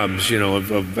jobs, you know,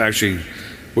 of actually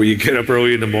where you get up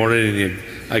early in the morning and you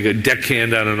like a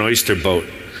deckhand on an oyster boat.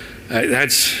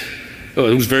 It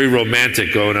was very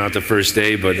romantic going out the first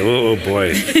day, but oh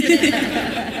boy.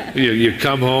 You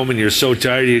come home and you're so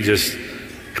tired you just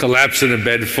collapse in a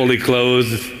bed fully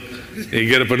clothed. And you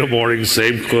get up in the morning,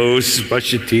 same clothes,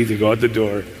 brush your teeth and go out the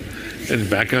door and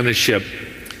back on the ship.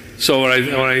 So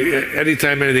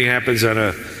anytime anything happens on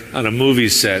a movie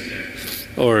set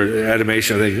or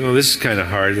animation, I think, oh, this is kind of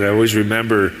hard. And I always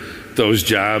remember those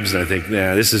jobs, and I think,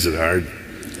 nah, this isn't hard.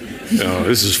 No,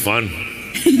 this is fun.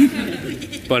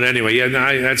 But anyway, yeah, no,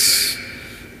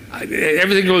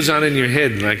 everything goes on in your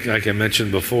head, like I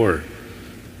mentioned before.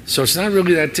 So it's not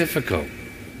really that difficult.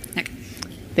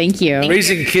 Thank you.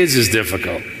 Raising kids is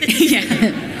difficult.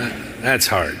 Yeah. That's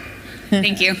hard.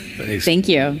 Thank you. Thanks. Thank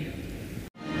you.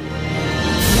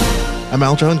 I'm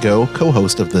Aljon Go,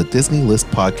 co-host of the Disney List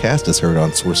podcast as heard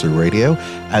on Sorcerer Radio,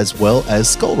 as well as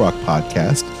Skull Rock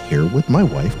podcast, here with my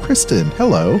wife, Kristen.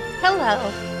 Hello.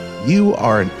 Hello. You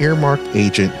are an earmarked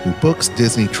agent who books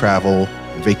Disney travel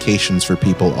and vacations for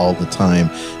people all the time.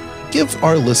 Give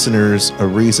our listeners a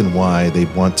reason why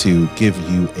they'd want to give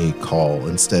you a call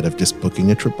instead of just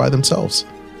booking a trip by themselves.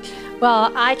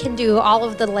 Well, I can do all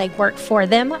of the legwork for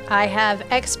them. I have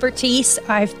expertise.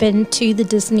 I've been to the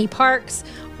Disney parks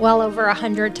well over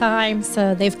 100 times,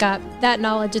 so they've got that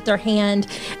knowledge at their hand,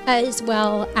 as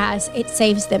well as it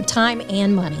saves them time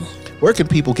and money. Where can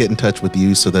people get in touch with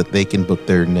you so that they can book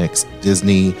their next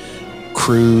Disney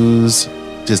cruise,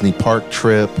 Disney park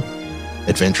trip,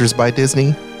 Adventures by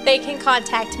Disney? They can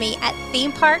contact me at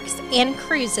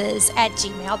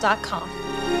themeparksandcruises@gmail.com.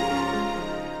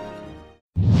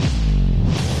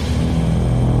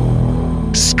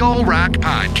 Skull Rock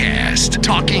Podcast,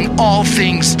 talking all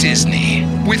things Disney,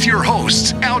 with your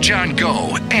hosts Aljon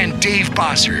Go and Dave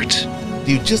Bossert.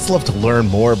 Do you just love to learn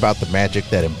more about the magic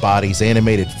that embodies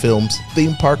animated films,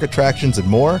 theme park attractions, and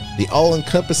more? The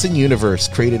all-encompassing universe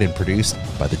created and produced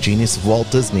by the genius of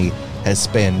Walt Disney has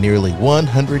spanned nearly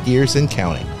 100 years and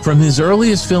counting. From his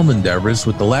earliest film endeavors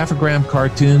with the Laugh-O-Gram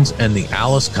cartoons and the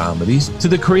Alice comedies, to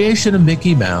the creation of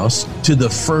Mickey Mouse, to the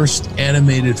first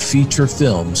animated feature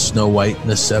film, Snow White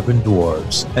and the Seven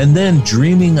Dwarfs, and then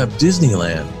dreaming of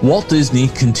Disneyland, Walt Disney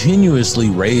continuously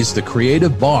raised the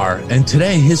creative bar, and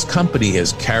today his company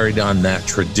has carried on that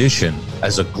tradition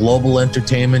as a global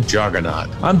entertainment juggernaut.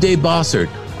 I'm Dave Bossert,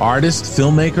 artist,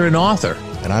 filmmaker, and author.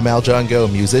 And I'm Aljon Go,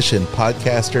 musician,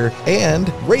 podcaster,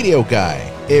 and radio guy.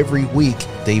 Every week,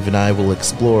 Dave and I will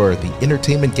explore the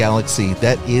entertainment galaxy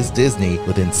that is Disney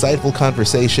with insightful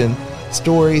conversation,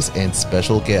 stories, and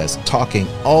special guests talking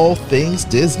all things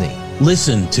Disney.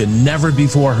 Listen to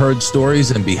never-before-heard stories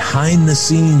and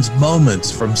behind-the-scenes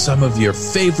moments from some of your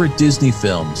favorite Disney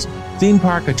films, theme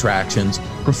park attractions,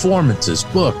 performances,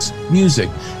 books, music,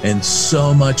 and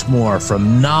so much more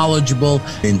from knowledgeable,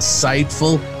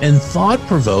 insightful, and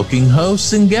thought-provoking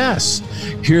hosts and guests.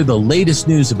 Hear the latest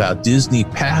news about Disney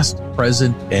past,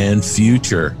 present, and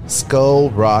future.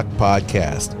 Skull Rock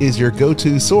Podcast is your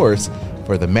go-to source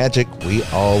for the magic we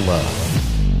all love.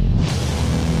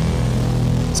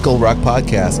 Skull Rock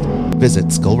Podcast. Visit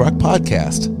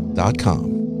skullrockpodcast.com.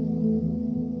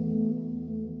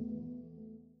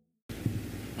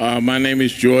 My name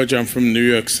is George. I'm from New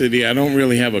York City. I don't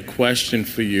really have a question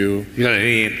for you. You got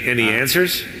any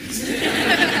answers?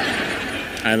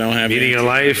 I don't have meaning of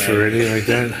life or anything like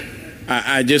that.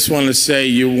 I just want to say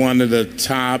you're one of the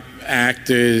top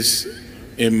actors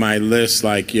in my list.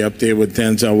 Like you're up there with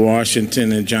Denzel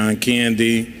Washington and John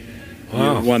Candy.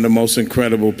 Wow. You're one of the most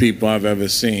incredible people I've ever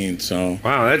seen. So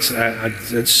wow, that's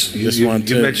just want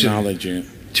to acknowledge you.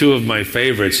 Two of my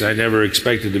favorites. I never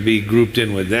expected to be grouped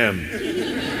in with them.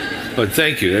 But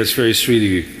thank you. That's very sweet of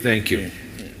you. Thank you.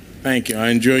 Thank you. I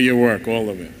enjoy your work, all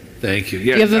of it. Thank you.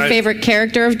 Yeah, do you have a favorite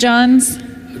character of John's?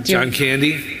 John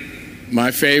Candy?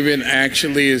 My favorite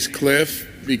actually is Cliff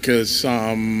because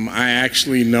I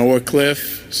actually know a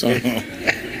Cliff. So,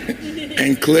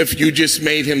 and Cliff, you just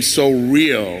made him so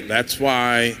real. That's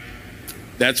one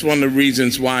of the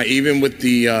reasons why, even with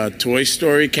the Toy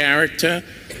Story character,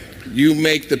 you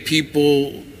make the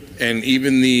people and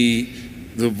even the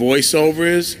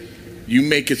voiceovers, you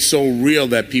make it so real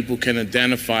that people can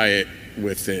identify it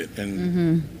with it,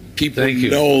 and people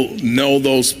know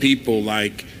those people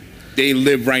like they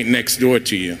live right next door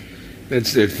to you.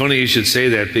 It's funny you should say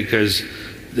that because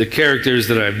the characters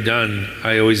that I've done,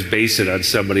 I always base it on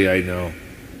somebody I know.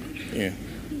 Yeah,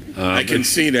 I can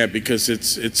see that because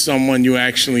it's someone you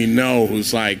actually know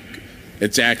who's like.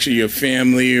 It's actually your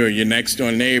family or your next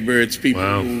door neighbor. It's people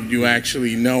who you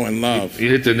actually know and love.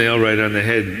 You hit the nail right on the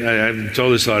head. I've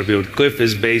told this to a lot of people. Cliff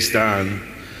is based on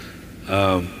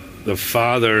the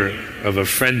father of a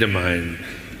friend of mine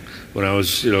when I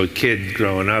was a kid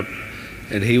growing up.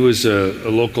 And he was a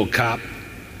local cop.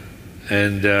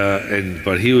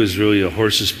 But he was really a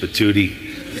horse's patootie.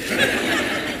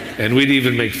 And we'd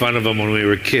even make fun of him when we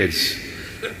were kids.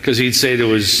 Because he'd say to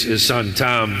his son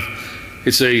Tom,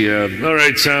 He'd say, all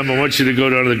right, Tom, I want you to go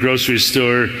down to the grocery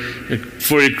store.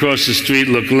 Before you cross the street,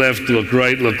 look left, look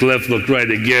right, look left, look right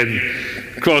again.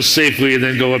 Cross safely and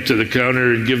then go up to the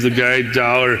counter and give the guy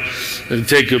 $1 and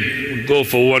take a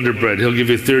loaf of Wonder Bread. He'll give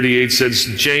you 38 cents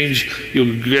in change.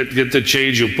 You'll get the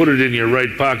change. You'll put it in your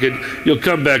right pocket. You'll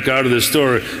come back out of the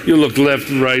store. You'll look left,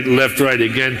 right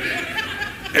again.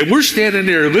 And we're standing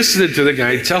there listening to the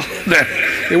guy tell him that.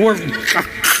 And we're...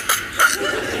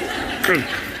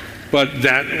 But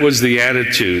that was the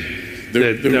attitude.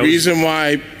 The reason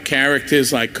why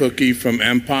characters like Cookie from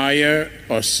Empire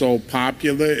are so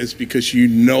popular is because you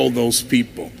know those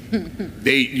people.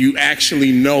 You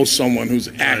actually know someone who's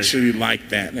actually like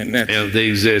that, and they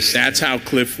exist. That's how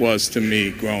Cliff was to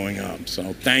me growing up.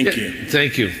 So thank you.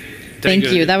 Thank you. Thank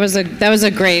you. That was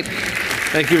a great.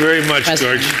 Thank you very much, question.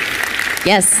 George.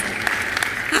 Yes.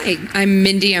 Hi, I'm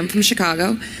Mindy. I'm from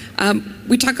Chicago.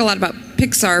 We talk a lot about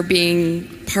Pixar being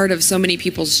part of so many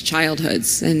people's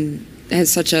childhoods and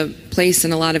has such a place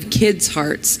in a lot of kids'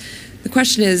 hearts. The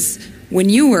question is, when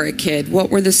you were a kid, what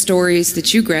were the stories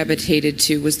that you gravitated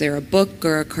to? Was there a book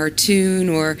or a cartoon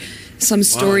or some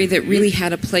story that really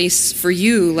had a place for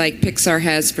you, like Pixar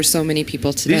has for so many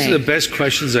people today? These are the best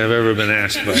questions I've ever been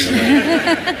asked, by the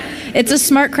way. It's a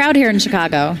smart crowd here in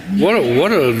Chicago. What a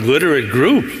literate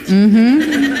group.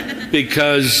 Mm-hmm.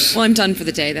 Because... Well, I'm done for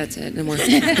the day. That's it. No more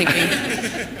thinking.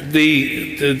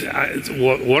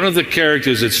 One of the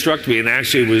characters that struck me and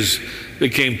actually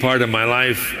became part of my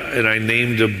life, and I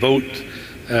named a boat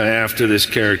after this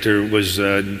character, was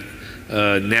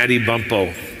Natty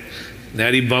Bumppo.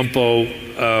 Natty Bumppo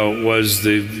was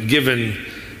the given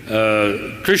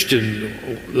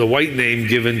Christian, the white name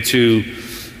given to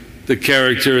the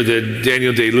character that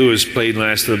Daniel Day-Lewis played in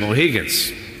Last of the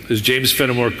Mohicans. There's James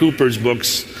Fenimore Cooper's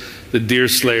books, The Deer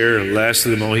Slayer, Last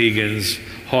of the Mohicans,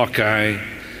 Hawkeye.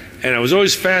 And I was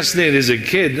always fascinated as a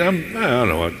kid. I don't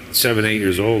know, 7, 8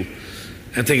 years old.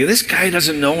 And thinking, this guy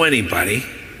doesn't know anybody.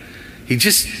 He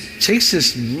just takes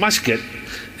this musket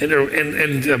and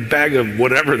a bag of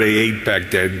whatever they ate back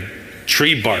then,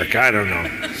 tree bark, I don't know,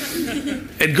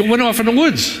 and went off in the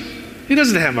woods. He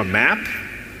doesn't have a map.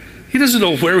 He doesn't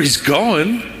know where he's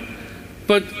going,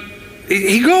 but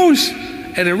he goes.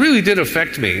 And it really did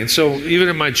affect me. And so even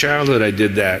in my childhood, I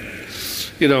did that.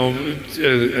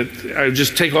 I would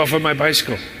just take off on my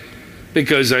bicycle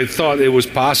because I thought it was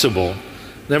possible.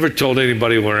 Never told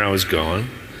anybody where I was going.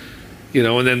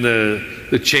 And then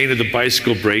the chain of the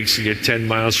bicycle breaks and you're 10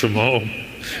 miles from home.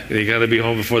 And you got to be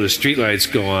home before the streetlights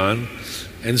go on.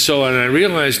 And I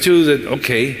realized too that,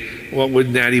 okay, what would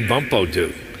Natty Bumppo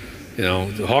do?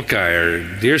 The Hawkeye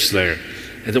or Deer Slayer.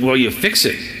 And then, well, you fix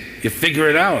it. You figure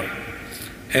it out.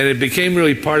 And it became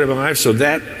really part of my life. So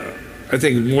that, I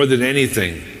think, more than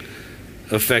anything,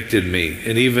 affected me.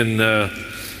 And even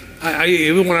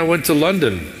even when I went to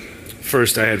London,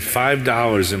 first I had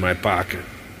 $5 in my pocket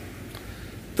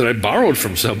that I borrowed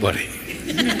from somebody.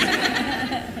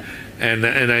 and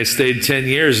I stayed 10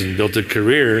 years and built a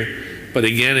career. But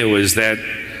again, it was that,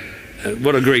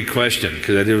 what a great question,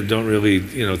 because I don't really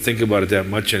think about it that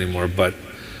much anymore. But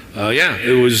yeah,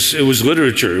 it was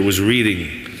literature, it was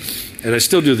reading. And I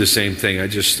still do the same thing. I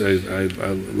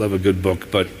love a good book,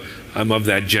 but I'm of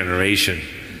that generation.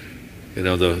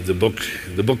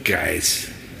 The book guys.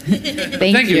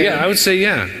 Thank you. Yeah, I would say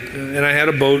yeah. And I had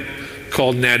a boat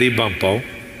called Natty Bumppo.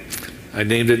 I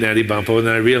named it Natty Bumppo, and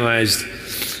then I realized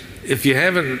if you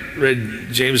haven't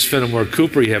read James Fenimore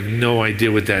Cooper, you have no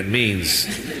idea what that means.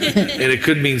 And it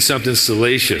could mean something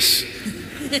salacious.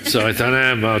 So I thought,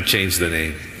 I'll change the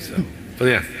name. So, but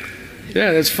yeah.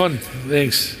 Yeah, that's fun.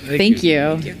 Thanks. Thank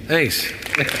you. Thanks.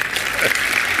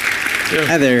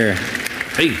 Hi there.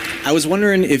 Hey. I was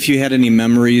wondering if you had any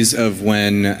memories of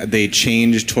when they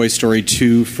changed Toy Story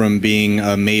 2 from being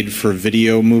a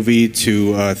made-for-video movie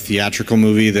to a theatrical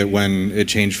movie, that when it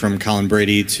changed from Colin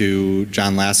Brady to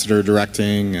John Lasseter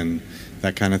directing and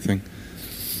that kind of thing?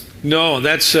 No,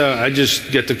 that's I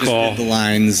just get the call. The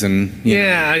lines and...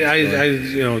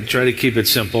 I try to keep it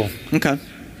simple. Okay.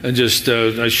 And just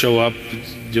I show up,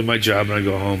 do my job, and I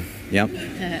go home. Yep.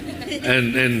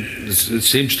 And it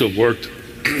seems to have worked.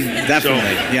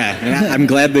 Definitely, yeah. And I'm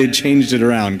glad they changed it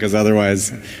around, because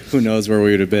otherwise, who knows where we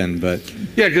would have been. But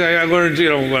yeah, because I learned,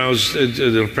 when I was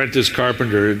an apprentice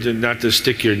carpenter, not to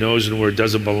stick your nose in where it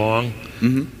doesn't belong.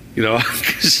 Mm-hmm.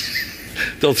 Because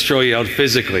they'll throw you out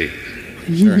physically.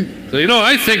 Sure. So,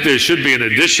 I think there should be an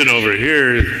addition over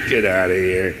here. Get out of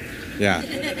here. Yeah.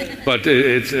 But I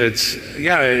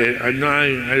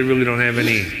really don't have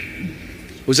any.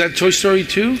 Was that Toy Story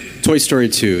 2? Toy Story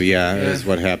 2, yeah, is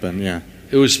what happened, yeah.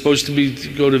 It was supposed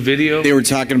to go to video? They were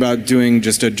talking about doing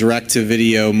just a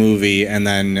direct-to-video movie, and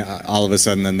then all of a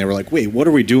sudden, then they were like, wait, what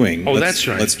are we doing? That's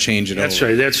right. Let's change it over. That's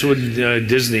right. That's when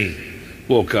Disney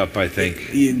woke up, I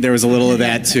think. There was a little of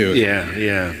that, too.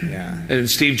 Yeah. And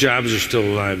Steve Jobs was still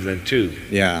alive then, too.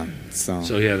 Yeah. So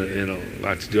he had a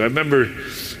lot to do. I remember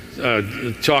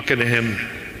talking to him,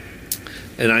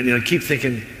 and I keep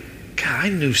thinking, God, I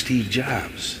knew Steve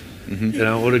Jobs.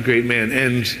 What a great man.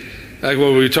 And like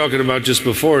what we were talking about just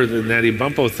before, the Natty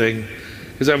Bumppo thing,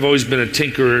 because I've always been a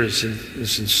tinkerer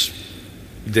since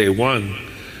day one,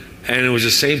 and it was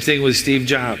the same thing with Steve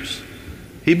Jobs.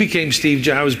 He became Steve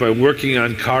Jobs by working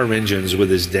on car engines with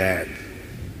his dad.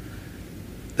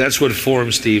 That's what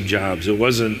formed Steve Jobs. It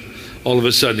wasn't all of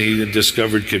a sudden he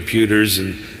discovered computers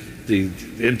and the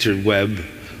interweb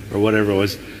or whatever it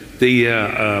was.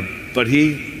 But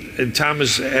he and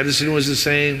Thomas Edison was the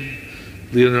same.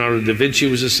 Leonardo da Vinci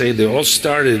was the same. They all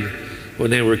started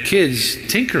when they were kids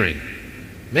tinkering,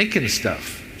 making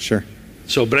stuff. Sure.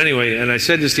 So, but anyway, and I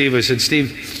said to Steve,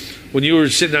 Steve, when you were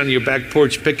sitting on your back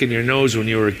porch picking your nose when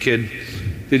you were a kid,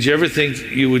 did you ever think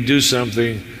you would do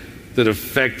something that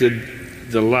affected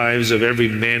the lives of every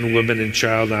man, woman, and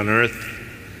child on earth?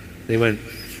 They went,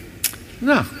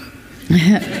 no.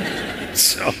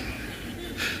 So,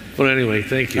 but anyway,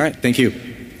 thank you. All right, thank you.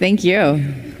 Thank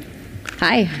you.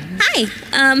 Hi. Hi,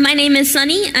 my name is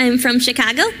Sunny. I'm from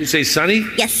Chicago. You say Sunny?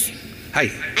 Yes.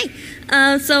 Hi.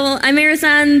 So I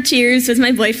marathon Cheers with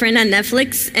my boyfriend on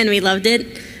Netflix, and we loved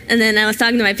it. And then I was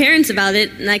talking to my parents about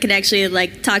it, and I could actually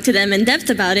talk to them in depth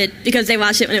about it because they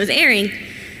watched it when it was airing.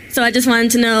 So I just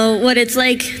wanted to know what it's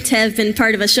like to have been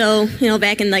part of a show,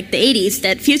 back in the 80s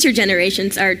that future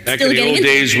generations are Back still in the getting old into.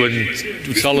 days when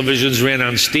televisions ran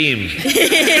on steam.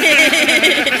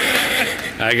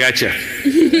 I got you.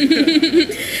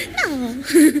 No.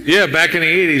 Yeah, back in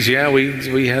the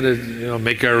 80s, we had to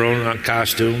make our own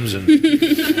costumes and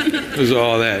it was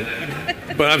all that.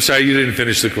 But I'm sorry, you didn't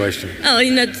finish the question. Oh,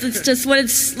 it's just what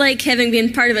it's like having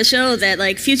been part of a show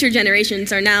that future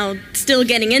generations are now still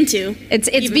getting into. It's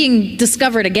being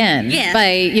discovered again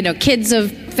by kids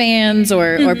of fans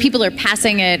or people are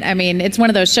passing it. I mean, it's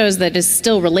one of those shows that is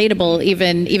still relatable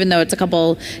even though it's a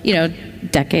couple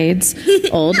decades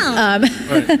old.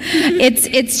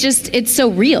 It's so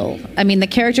real. I mean, the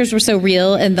characters were so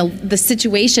real and the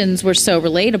situations were so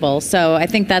relatable. So I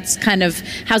think that's kind of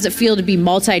how's it feel to be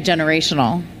multi-generational.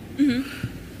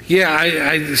 Yeah,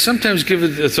 I sometimes give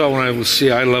it a thought when I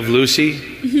see I Love Lucy.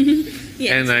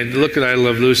 Yes. And I look at I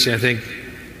Love Lucy, I think,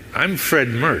 I'm Fred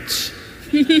Mertz.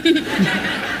 The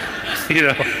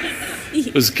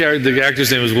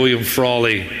actor's name was William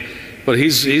Frawley. But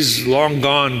he's long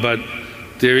gone, but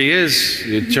there he is.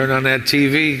 You turn on that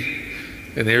TV,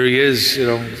 and there he is,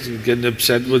 getting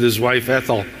upset with his wife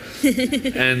Ethel.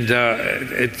 And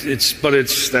that's what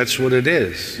it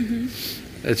is.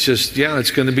 It's just, it's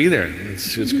going to be there.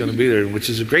 It's going to be there, which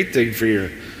is a great thing for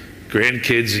your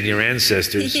grandkids and your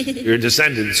ancestors, your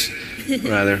descendants,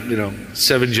 rather,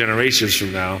 7 generations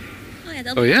from now.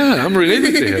 Oh yeah, I'm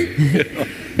related to him.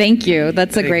 Thank you.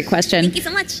 That's a great question. Thank you so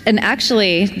much. And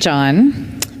actually,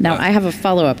 John, now I have a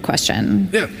follow-up question.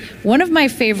 Yeah. One of my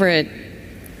favorite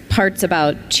parts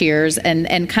about Cheers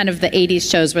and kind of the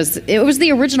 80s shows was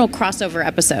the original crossover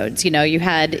episodes. You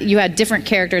had different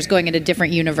characters going into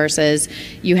different universes.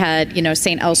 You had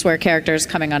St. Elsewhere characters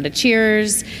coming onto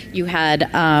Cheers. You had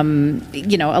a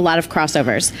lot of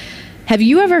crossovers. Have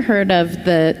you ever heard of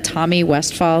the Tommy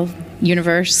Westphal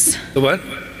universe? The what?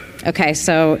 Okay,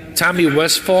 so Tommy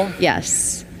Westphal?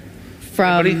 Yes.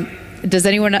 Is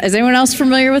anyone else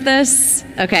familiar with this?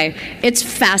 Okay, it's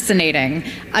fascinating.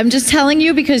 I'm just telling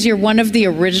you because you're one of the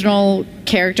original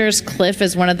characters. Cliff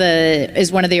is one of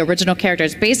the original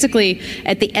characters. Basically,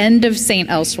 at the end of St.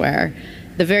 Elsewhere,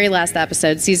 the very last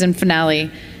episode, season finale,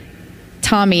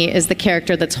 Tommy is the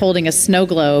character that's holding a snow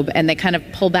globe, and they kind of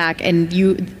pull back, and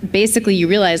you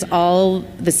realize all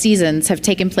the seasons have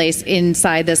taken place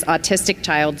inside this autistic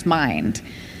child's mind.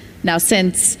 Now,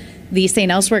 since the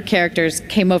St. Elsewhere characters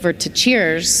came over to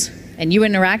Cheers, and you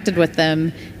interacted with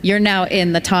them, you're now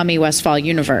in the Tommy Westphal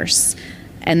universe.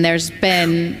 And there's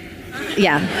been,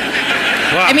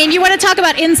 Wow. I mean, you want to talk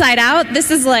about Inside Out?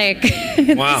 This is like,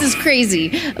 wow. This is crazy.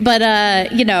 But,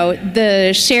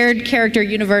 the shared character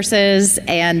universes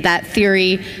and that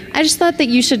theory, I just thought that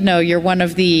you should know you're one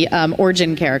of the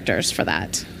origin characters for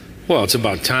that. Well, it's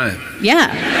about time. Yeah.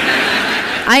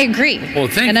 I agree. Well,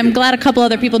 thank and you. I'm glad a couple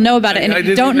other people know about it. And I if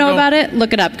you didn't don't even know know. about it,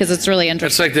 look it up because it's really That's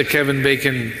interesting. like the Kevin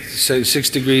Bacon 6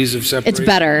 degrees of separation. It's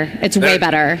better. It's way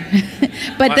better.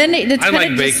 But then it's I kind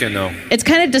like of bacon though. It's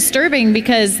kind of disturbing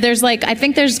because there's like, I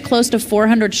think there's close to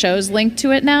 400 shows linked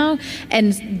to it now,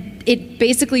 and it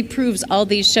basically proves all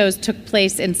these shows took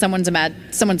place in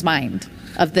someone's mind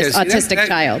of this Yes, autistic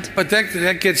child. But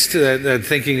that gets to that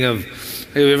thinking of,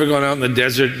 have you ever gone out in the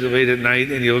desert late at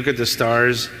night and you look at the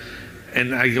stars?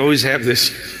 And I always have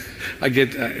this,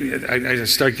 I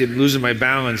start losing my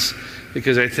balance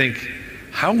because I think,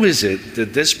 how is it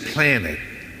that this planet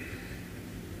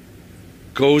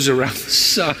goes around the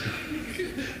sun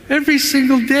every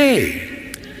single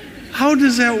day? How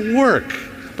does that work?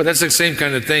 But that's the same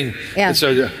kind of thing. Yeah. And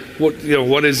so,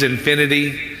 what is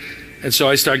infinity? And so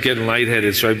I start getting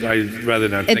lightheaded, so I'd rather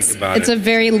not think about it. It's a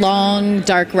very long,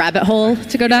 dark rabbit hole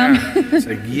to go down. It's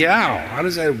like, how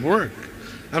does that work?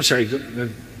 I'm sorry.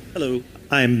 Hello,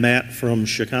 I'm Matt from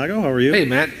Chicago. How are you? Hey,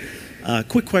 Matt.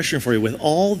 Quick question for you. With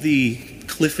all the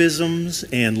Cliffisms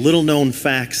and little-known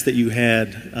facts that you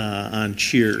had on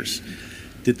Cheers,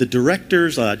 did the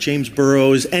directors, James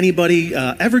Burrows, anybody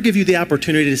ever give you the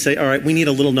opportunity to say, all right, we need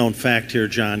a little-known fact here,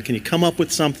 John. Can you come up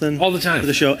with something? All the time. For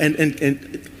the show?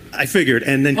 And I figured.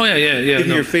 And then give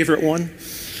me your favorite one?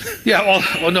 Yeah,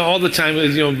 all the time.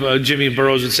 Jimmy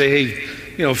Burrows would say,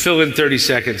 hey, fill in 30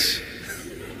 seconds.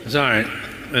 It's all right.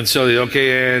 And so,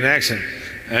 and action.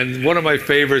 And one of my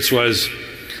favorites was,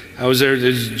 I was there,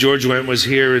 George Wendt was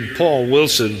here, and Paul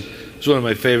Wilson was one of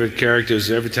my favorite characters.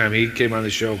 Every time he came on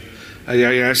the show,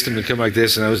 I asked him to come like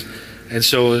this, and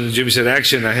so when Jimmy said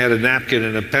action, I had a napkin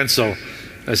and a pencil.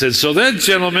 I said, so that,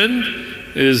 gentlemen,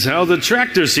 is how the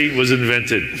tractor seat was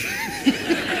invented.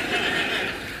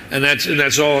 and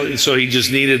that's all. So he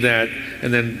just needed that,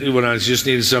 and then when I just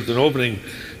needed something opening,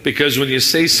 because when you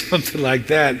say something like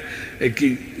that,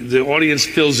 the audience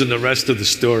fills in the rest of the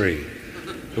story.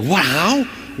 Wow,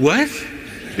 what?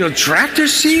 Tractor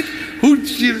seat? Who?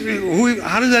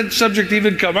 How did that subject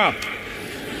even come up?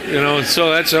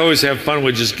 So that's always have fun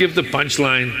with. Just give the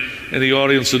punchline, and the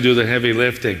audience will do the heavy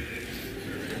lifting.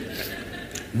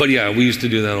 But yeah, we used to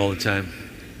do that all the time.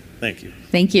 Thank you.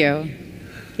 Thank you.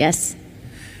 Yes.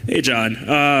 Hey, John.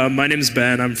 My name's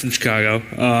Ben. I'm from Chicago.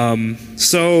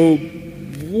 So,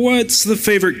 what's the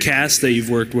favorite cast that you've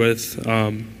worked with,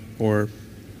 or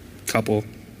couple?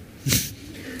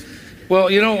 Well,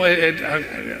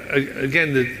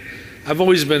 again, I've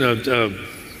always been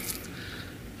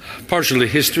partial to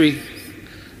history,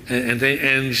 and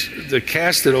the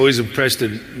cast that always impressed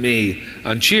me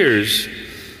on Cheers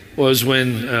was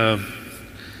when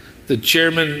the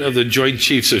chairman of the Joint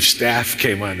Chiefs of Staff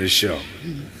came on this show.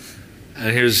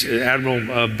 And here's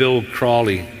Admiral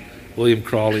William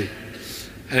Crawley,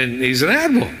 and he's an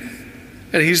admiral,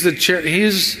 and he's the chair.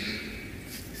 He's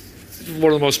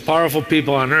one of the most powerful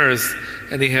people on earth,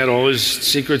 and he had all his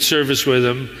Secret Service with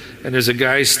him. And there's a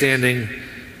guy standing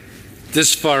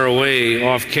this far away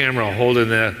off camera holding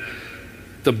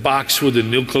the box with the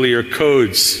nuclear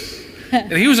codes.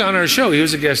 And he was on our show. He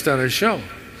was a guest on our show.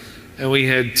 And we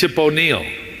had Tip O'Neill,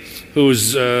 who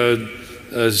was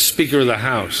Speaker of the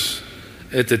House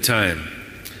at the time.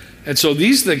 And so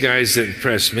these are the guys that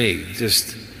impressed me.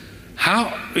 Just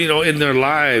how, in their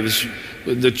lives,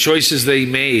 the choices they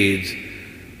made,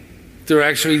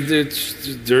 they're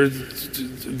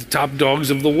the top dogs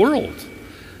of the world.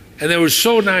 And they were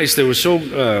so nice. They were so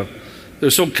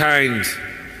kind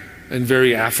and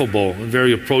very affable and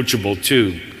very approachable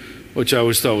too, which I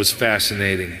always thought was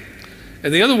fascinating.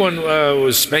 And the other one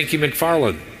was Spanky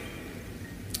McFarlane.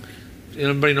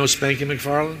 Anybody know Spanky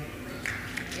McFarlane?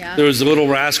 Yeah. There was the Little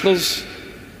Rascals.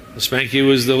 Spanky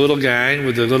was the little guy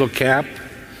with the little cap.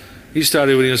 He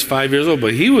started when he was 5 years old,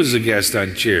 but he was a guest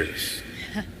on Cheers.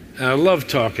 And I loved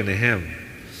talking to him,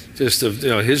 just of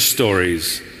his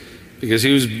stories, because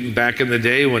he was back in the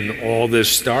day when all this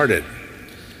started.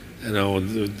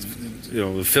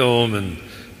 The film and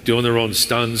doing their own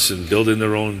stunts and building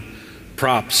their own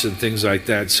props and things like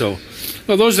that. So,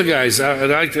 well, those are the guys. I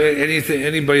liked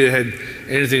anybody that had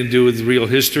anything to do with real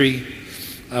history.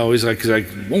 I always like,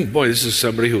 oh boy, this is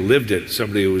somebody who lived it,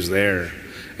 somebody who was there.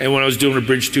 And when I was doing A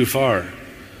Bridge Too Far,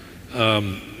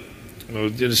 in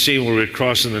a scene where we were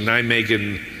crossing the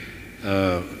Nijmegen,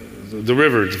 the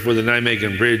river for the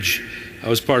Nijmegen Bridge, I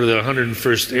was part of the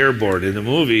 101st Airborne in the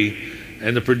movie,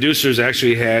 and the producers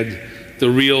actually had the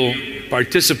real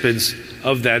participants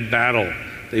of that battle.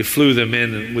 They flew them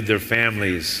in with their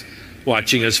families,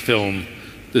 watching us film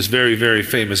this very, very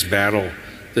famous battle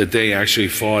that they actually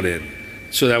fought in.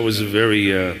 So that was a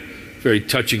very, very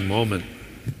touching moment.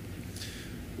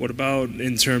 What about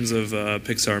in terms of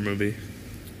Pixar movie?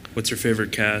 what's your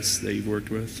favorite cast that you've worked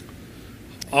with?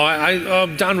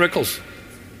 Don Rickles.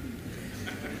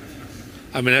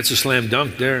 I mean, that's a slam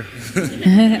dunk there.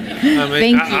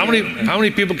 How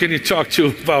many people can you talk to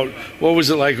about what was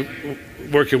it like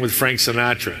working with Frank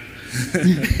Sinatra?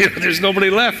 There's nobody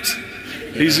left.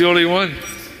 He's the only one.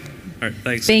 All right,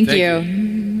 thanks. Thank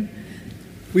you.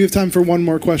 We have time for one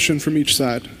more question from each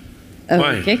side.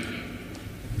 Okay.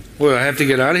 Well, I have to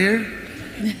get out of here?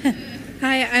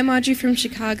 Hi, I'm Audrey from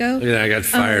Chicago. Yeah, I got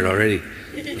fired already.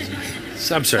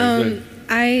 I'm sorry. Go ahead.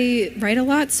 I write a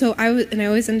lot, and I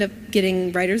always end up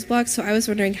getting writer's block. So I was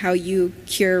wondering how you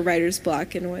cure writer's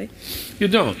block in a way. You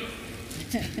don't.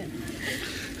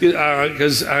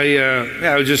 Because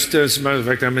I just, as a matter of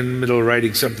fact, I'm in the middle of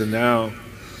writing something now.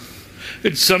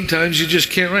 Sometimes you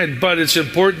just can't write, but it's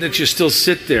important that you still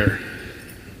sit there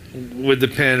with the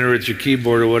pen or at your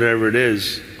keyboard or whatever it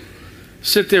is.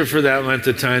 Sit there for that length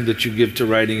of time that you give to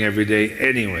writing every day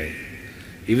anyway.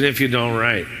 Even if you don't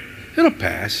write, it'll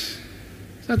pass.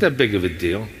 It's not that big of a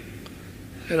deal.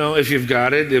 If you've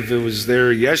got it, if it was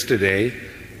there yesterday,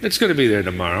 it's going to be there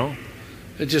tomorrow.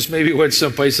 It just maybe went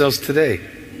someplace else today.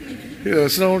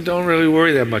 So don't really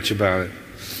worry that much about it.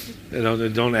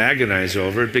 Don't agonize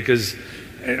over it, because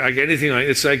like anything,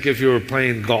 it's like if you were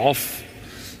playing golf.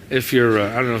 If you're,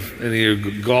 I don't know if any of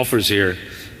you golfers here,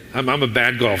 I'm a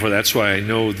bad golfer. That's why I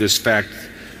know this fact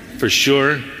for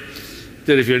sure,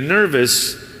 that if you're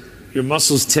nervous, your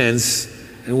muscles tense,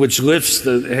 and which lifts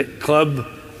the club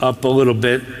up a little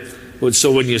bit.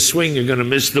 So when you swing, you're going to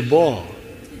miss the ball.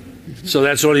 So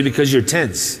that's only because you're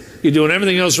tense. You're doing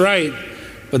everything else right,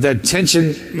 but that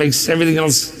tension makes everything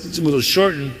else a little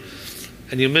shortened,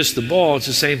 and you miss the ball. It's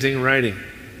the same thing in writing.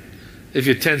 If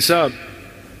you tense up,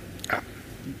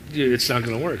 it's not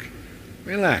going to work.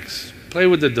 Relax. Play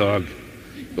with the dog.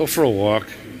 Go for a walk.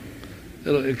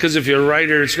 Because if you're a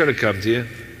writer, it's going to come to you.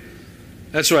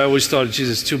 That's why I always thought, geez,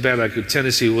 it's too bad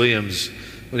Tennessee Williams,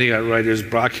 when he got writer's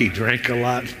block, he drank a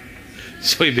lot.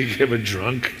 So he became a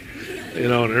drunk,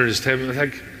 and Ernest Hemingway.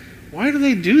 Like, why do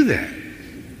they do that?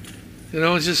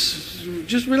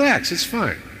 Just relax. It's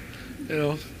fine.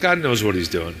 God knows what he's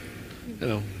doing.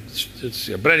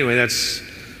 But anyway, that's,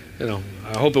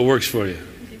 I hope it works for you.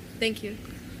 Okay. Thank you.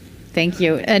 Thank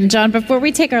you. And John, before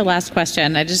we take our last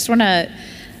question, I just want to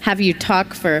have you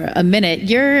talk for a minute.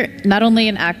 You're not only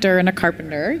an actor and a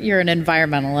carpenter, you're an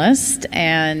environmentalist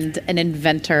and an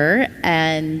inventor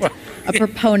and a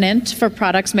proponent for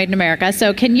products made in America.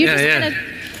 So can you kind of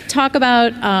talk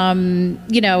about,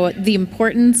 the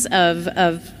importance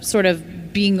of sort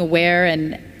of being aware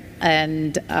and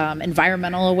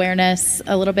environmental awareness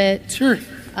a little bit? Sure.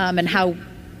 And how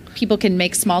people can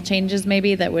make small changes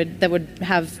maybe that would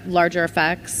have larger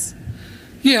effects?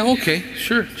 Yeah, okay,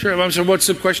 sure. So what's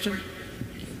the question?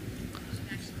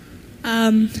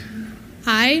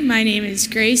 Hi, my name is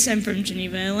Grace. I'm from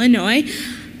Geneva, Illinois.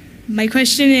 My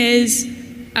question is,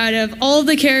 out of all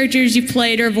the characters you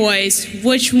played or voiced,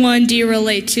 which one do you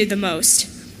relate to the most?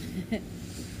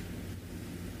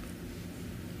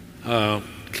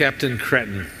 Captain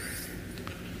Cretin.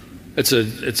 It's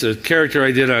a character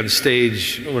I did on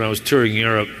stage when I was touring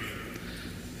Europe.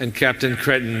 And Captain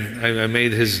Cretin, I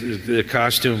made the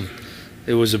costume.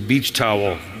 It was a beach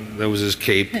towel. That was his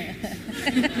cape. and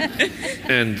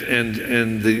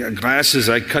the glasses,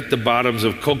 I cut the bottoms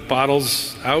of Coke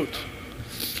bottles out,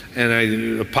 and I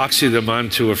epoxied them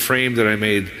onto a frame that I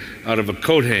made out of a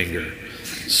coat hanger.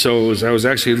 So I was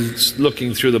actually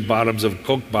looking through the bottoms of a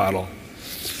Coke bottle.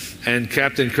 And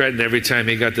Captain Cretin, every time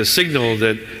he got the signal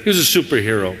that he was a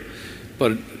superhero,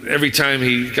 but every time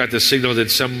he got the signal that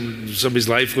somebody's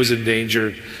life was in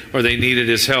danger or they needed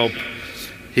his help,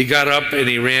 he got up and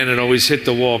he ran and always hit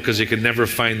the wall because he could never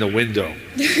find the window.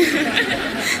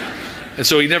 And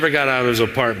so he never got out of his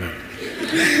apartment.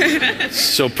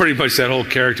 So pretty much that whole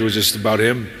character was just about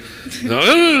him. He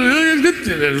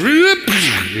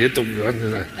hit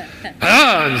and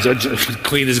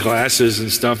clean his glasses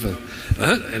and stuff.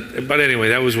 But anyway,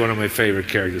 that was one of my favorite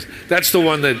characters. That's the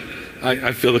one that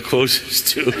I feel the closest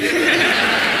to.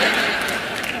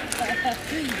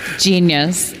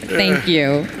 Genius. Thank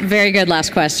you. Very good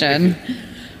last question.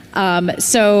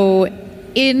 So,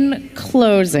 in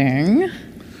closing...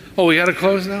 Oh, we got to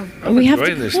close now? We have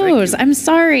to close. I'm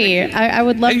sorry. I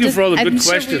would love to... Thank you for all the good I'm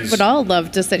sure questions. we would all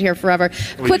love to sit here forever.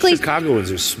 Quickly...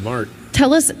 Chicagoans are smart.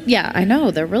 Tell us... Yeah, I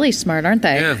know. They're really smart, aren't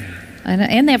they? Yeah.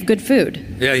 And they have good food.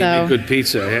 Yeah, you so make good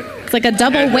pizza. It's like a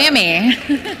double whammy.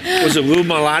 Was it Lou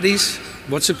Malnati's?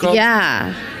 What's it called?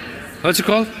 Yeah. What's it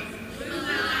called?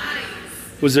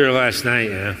 Was there last night,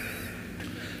 yeah.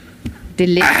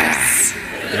 Delicious.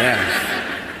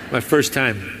 Yeah. My first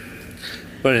time.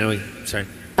 But anyway, sorry.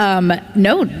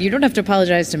 No, you don't have to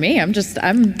apologize to me. I'm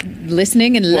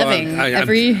listening and living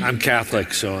every. I'm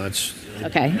Catholic, so that's.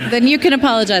 Okay, then you can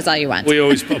apologize all you want. We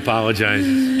always apologize.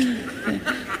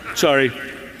 Sorry,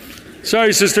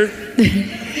 sister.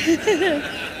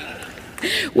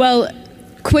 Well,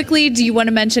 quickly, do you want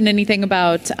to mention anything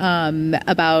about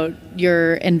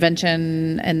your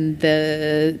invention and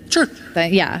the? Sure.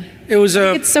 Yeah. It was.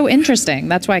 It's so interesting.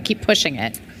 That's why I keep pushing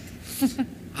it.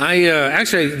 I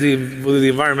actually the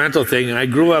environmental thing. I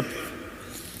grew up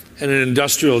in an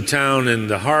industrial town in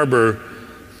the harbor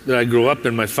that I grew up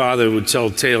in. My father would tell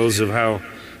tales of how,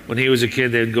 when he was a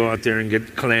kid, they'd go out there and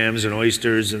get clams and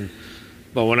oysters.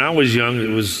 But when I was young,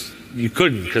 you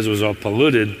couldn't because it was all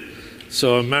polluted.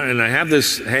 So and I have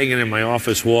this hanging in my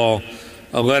office wall,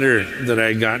 a letter that I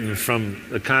had gotten from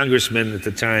a congressman at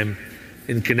the time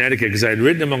in Connecticut, because I had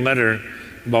written him a letter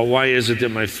about why is it that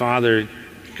my father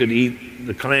could eat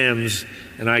the clams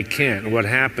and I can't, and what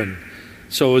happened.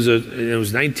 So it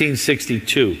was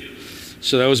 1962.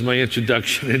 So that was my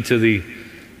introduction into the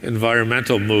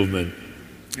environmental movement.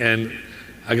 And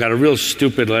I got a real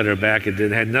stupid letter back.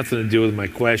 It had nothing to do with my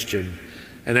question.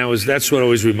 And that's what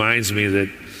always reminds me that,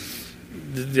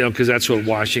 because that's what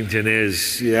Washington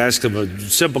is. You ask them a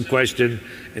simple question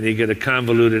and you get a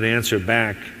convoluted answer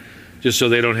back just so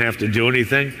they don't have to do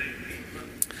anything.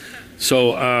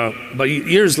 So, but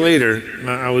years later,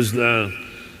 I was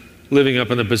living up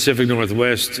in the Pacific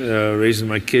Northwest, raising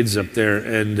my kids up there,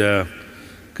 and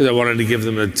because I wanted to give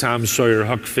them a Tom Sawyer,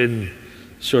 Huck Finn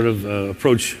sort of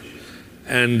approach.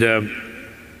 And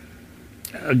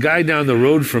a guy down the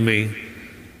road from me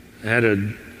had a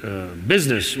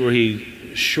business where he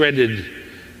shredded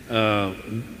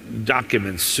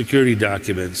documents, security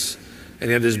documents, and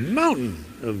he had this mountain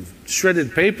of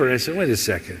shredded paper. And I said, wait a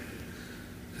second,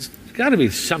 there's got to be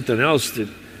something else that,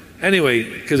 anyway,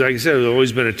 because like I said, I've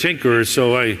always been a tinkerer,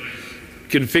 so I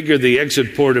configured the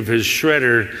exit port of his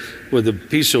shredder with a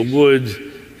piece of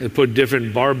wood and put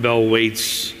different barbell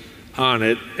weights on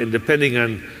it, and depending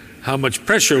on how much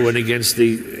pressure went against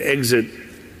the exit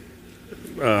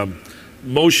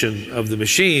motion of the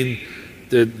machine,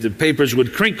 the papers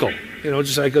would crinkle,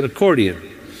 just like an accordion,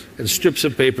 and strips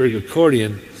of paper,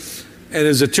 accordion. And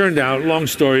as it turned out, long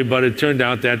story, but it turned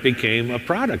out that became a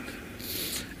product.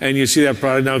 And you see that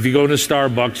product now. If you go into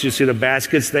Starbucks, you see the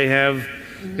baskets they have,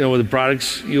 with the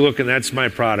products. You look, and that's my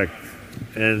product.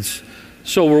 And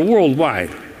so we're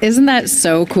worldwide. Isn't that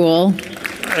so cool?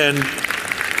 And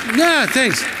yeah,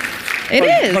 thanks. It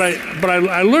is. But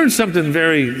I learned something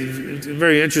very,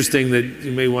 very interesting that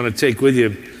you may want to take with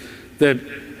you.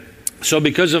 So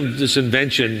because of this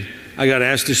invention, I got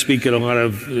asked to speak at a lot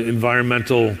of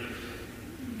environmental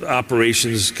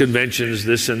operations, conventions,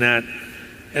 this and that.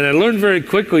 And I learned very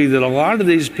quickly that a lot of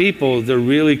these people, they're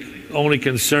really only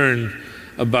concerned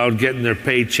about getting their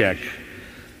paycheck.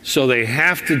 So they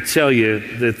have to tell you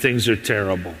that things are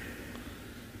terrible.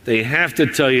 They have to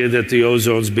tell you that the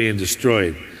ozone's being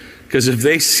destroyed. Because if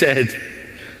they said,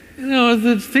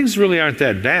 the things really aren't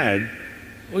that bad,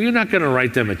 well, you're not going to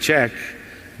write them a check.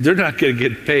 They're not going to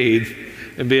get paid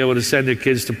and be able to send their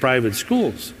kids to private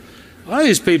schools. A lot of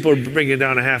these people are bringing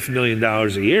down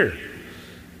 $500,000 a year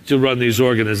to run these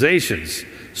organizations.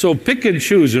 So pick and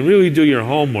choose and really do your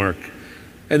homework.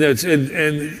 And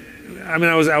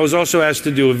I was also asked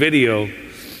to do a video.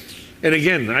 And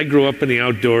again, I grew up in the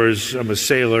outdoors. I'm a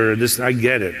sailor, and I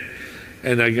get it.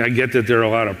 And I get that there are a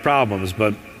lot of problems,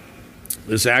 but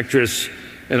this actress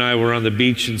and I were on the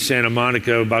beach in Santa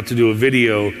Monica about to do a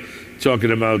video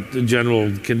talking about the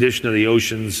general condition of the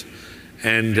oceans,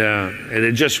 and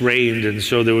it just rained, and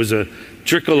so there was a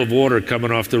trickle of water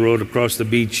coming off the road across the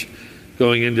beach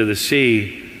going into the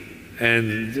sea,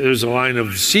 and there's a line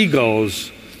of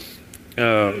seagulls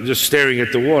just staring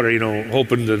at the water,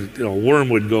 hoping that a worm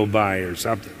would go by or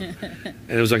something. And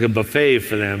it was like a buffet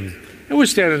for them. And we're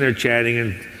standing there chatting,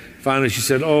 and finally she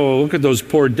said, "Oh, look at those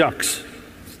poor ducks."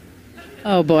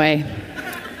 Oh boy.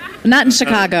 Not in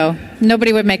Chicago.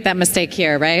 Nobody would make that mistake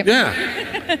here, right?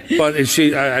 Yeah. But I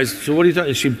said, "What are you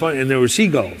talking?" And there were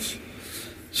seagulls.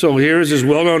 So here's this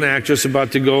well-known actress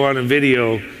about to go on a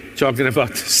video talking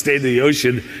about the state of the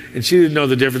ocean, and she didn't know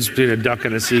the difference between a duck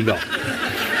and a seagull.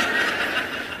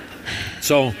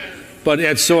 So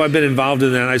I've been involved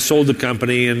in that. I sold the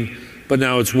company, but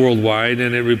now it's worldwide,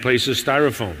 and it replaces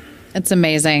styrofoam. It's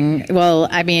amazing. Well,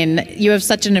 I mean, you have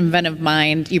such an inventive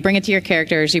mind. You bring it to your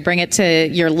characters, you bring it to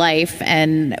your life,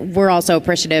 and we're also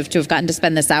appreciative to have gotten to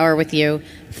spend this hour with you.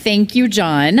 Thank you,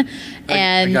 John.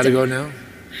 I got to go now?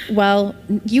 Well,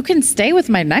 you can stay with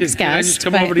my next guest. Can I just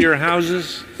come over to your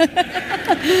houses?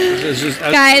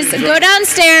 Guys, go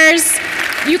downstairs.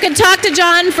 You can talk to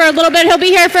John for a little bit. He'll be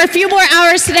here for a few more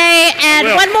hours today. And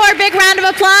one more big round of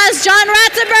applause, John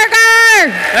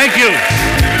Ratzenberger. Thank you.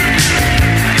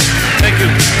 Thank you.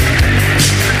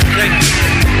 Thank you.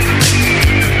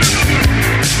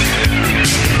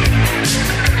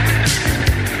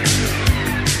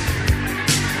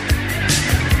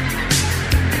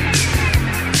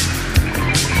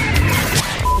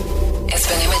 It's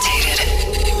been imitated,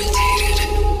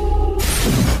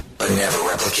 but never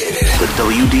replicated. The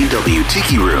WDW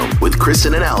Tiki Room with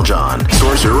Kristen and Aljon.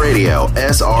 Sorcerer Radio,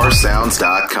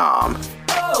 srsounds.com.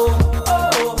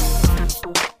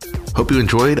 Hope you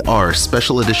enjoyed our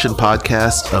special edition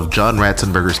podcast of John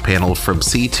Ratzenberger's panel from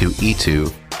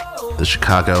C2E2. The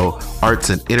Chicago Arts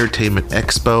and Entertainment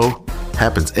Expo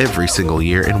happens every single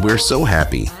year, and we're so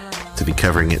happy to be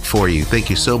covering it for you. Thank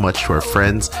you so much to our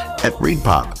friends at Reed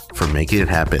Pop for making it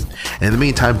happen. And in the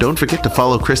meantime, don't forget to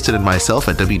follow Kristen and myself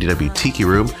at WDW Tiki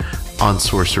Room on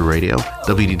Sorcerer Radio,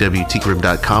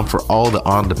 wdwtikiroom.com for all the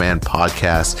on-demand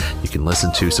podcasts you can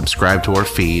listen to. Subscribe to our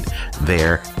feed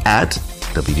there at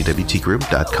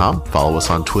wdwtikiroom.com. Follow us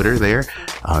on Twitter there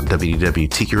on WDW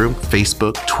Tiki Room,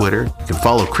 Facebook, Twitter. You can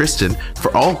follow Kristen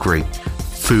for all great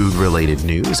food-related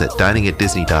news at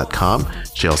diningatdisney.com.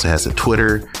 She also has a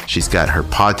Twitter. She's got her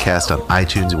podcast on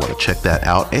iTunes. You want to check that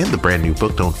out. And the brand new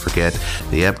book, don't forget,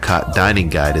 the Epcot Dining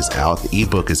Guide is out. The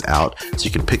ebook is out, so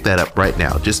you can pick that up right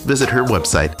now. Just visit her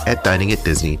website at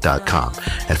diningatdisney.com.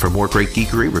 And for more great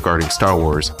geekery regarding Star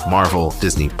Wars, Marvel,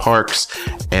 Disney parks,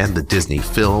 and the Disney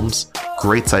films,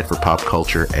 great site for pop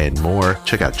culture and more,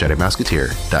 check out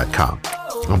JediMouseketeer.com.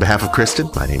 On behalf of Kristen,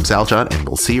 my name's Aljon, and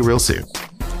we'll see you real soon.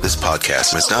 This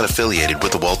podcast is not affiliated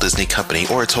with the Walt Disney Company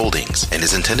or its holdings and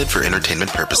is intended for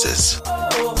entertainment purposes.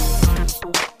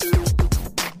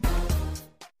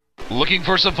 Looking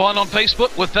for some fun on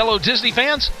Facebook with fellow Disney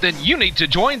fans? Then you need to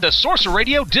join the Sorcerer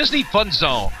Radio Disney Fun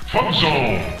Zone. Fun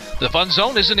Zone! The Fun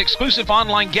Zone is an exclusive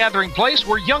online gathering place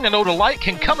where young and old alike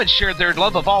can come and share their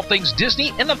love of all things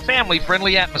Disney in a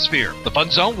family-friendly atmosphere. The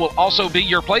Fun Zone will also be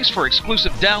your place for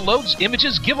exclusive downloads,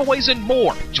 images, giveaways, and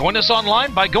more. Join us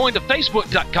online by going to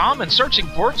facebook.com and searching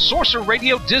for Sorcerer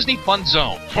Radio Disney Fun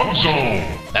Zone. Fun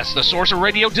Zone! That's the Sorcerer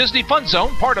Radio Disney Fun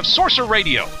Zone, part of Sorcerer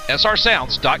Radio,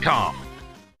 srsounds.com.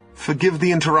 Forgive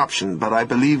the interruption, but I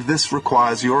believe this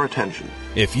requires your attention.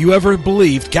 If you ever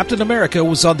believed Captain America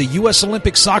was on the U.S.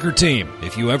 Olympic soccer team,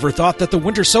 if you ever thought that the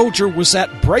Winter Soldier was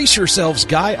that brace yourselves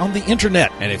guy on the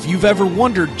internet, and if you've ever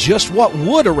wondered just what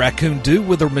would a raccoon do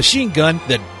with a machine gun,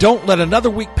 then don't let another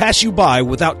week pass you by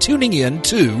without tuning in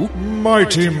to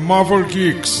Mighty Marvel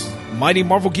Geeks. Mighty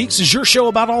Marvel Geeks is your show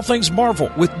about all things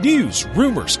Marvel, with news,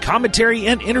 rumors, commentary,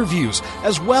 and interviews,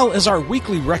 as well as our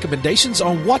weekly recommendations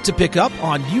on what to pick up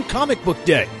on New Comic Book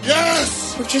Day.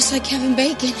 Yes! We're just like Kevin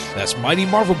Bacon. That's Mighty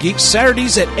Marvel Geeks,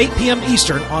 Saturdays at 8 p.m.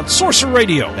 Eastern on Sorcerer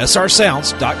Radio,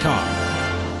 srsounds.com.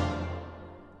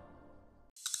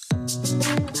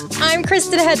 I'm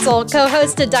Kristen Hetzel,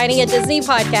 co-host of Dining at Disney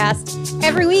podcast.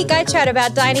 Every week I chat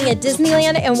about dining at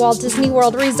Disneyland and Walt Disney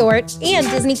World Resort and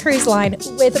Disney Cruise Line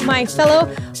with my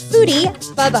fellow foodie,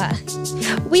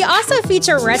 Bubba. We also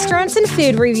feature restaurants and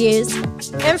food reviews,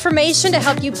 information to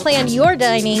help you plan your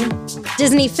dining,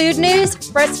 Disney food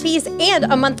news, recipes, and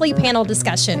a monthly panel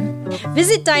discussion.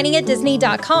 Visit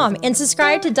diningatdisney.com and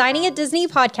subscribe to Dining at Disney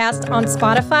podcast on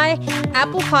Spotify,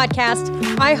 Apple Podcast,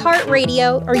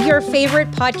 iHeartRadio, or your favorite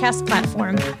podcast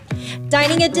platform.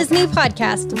 Dining at Disney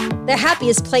podcast, the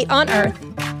happiest plate on earth.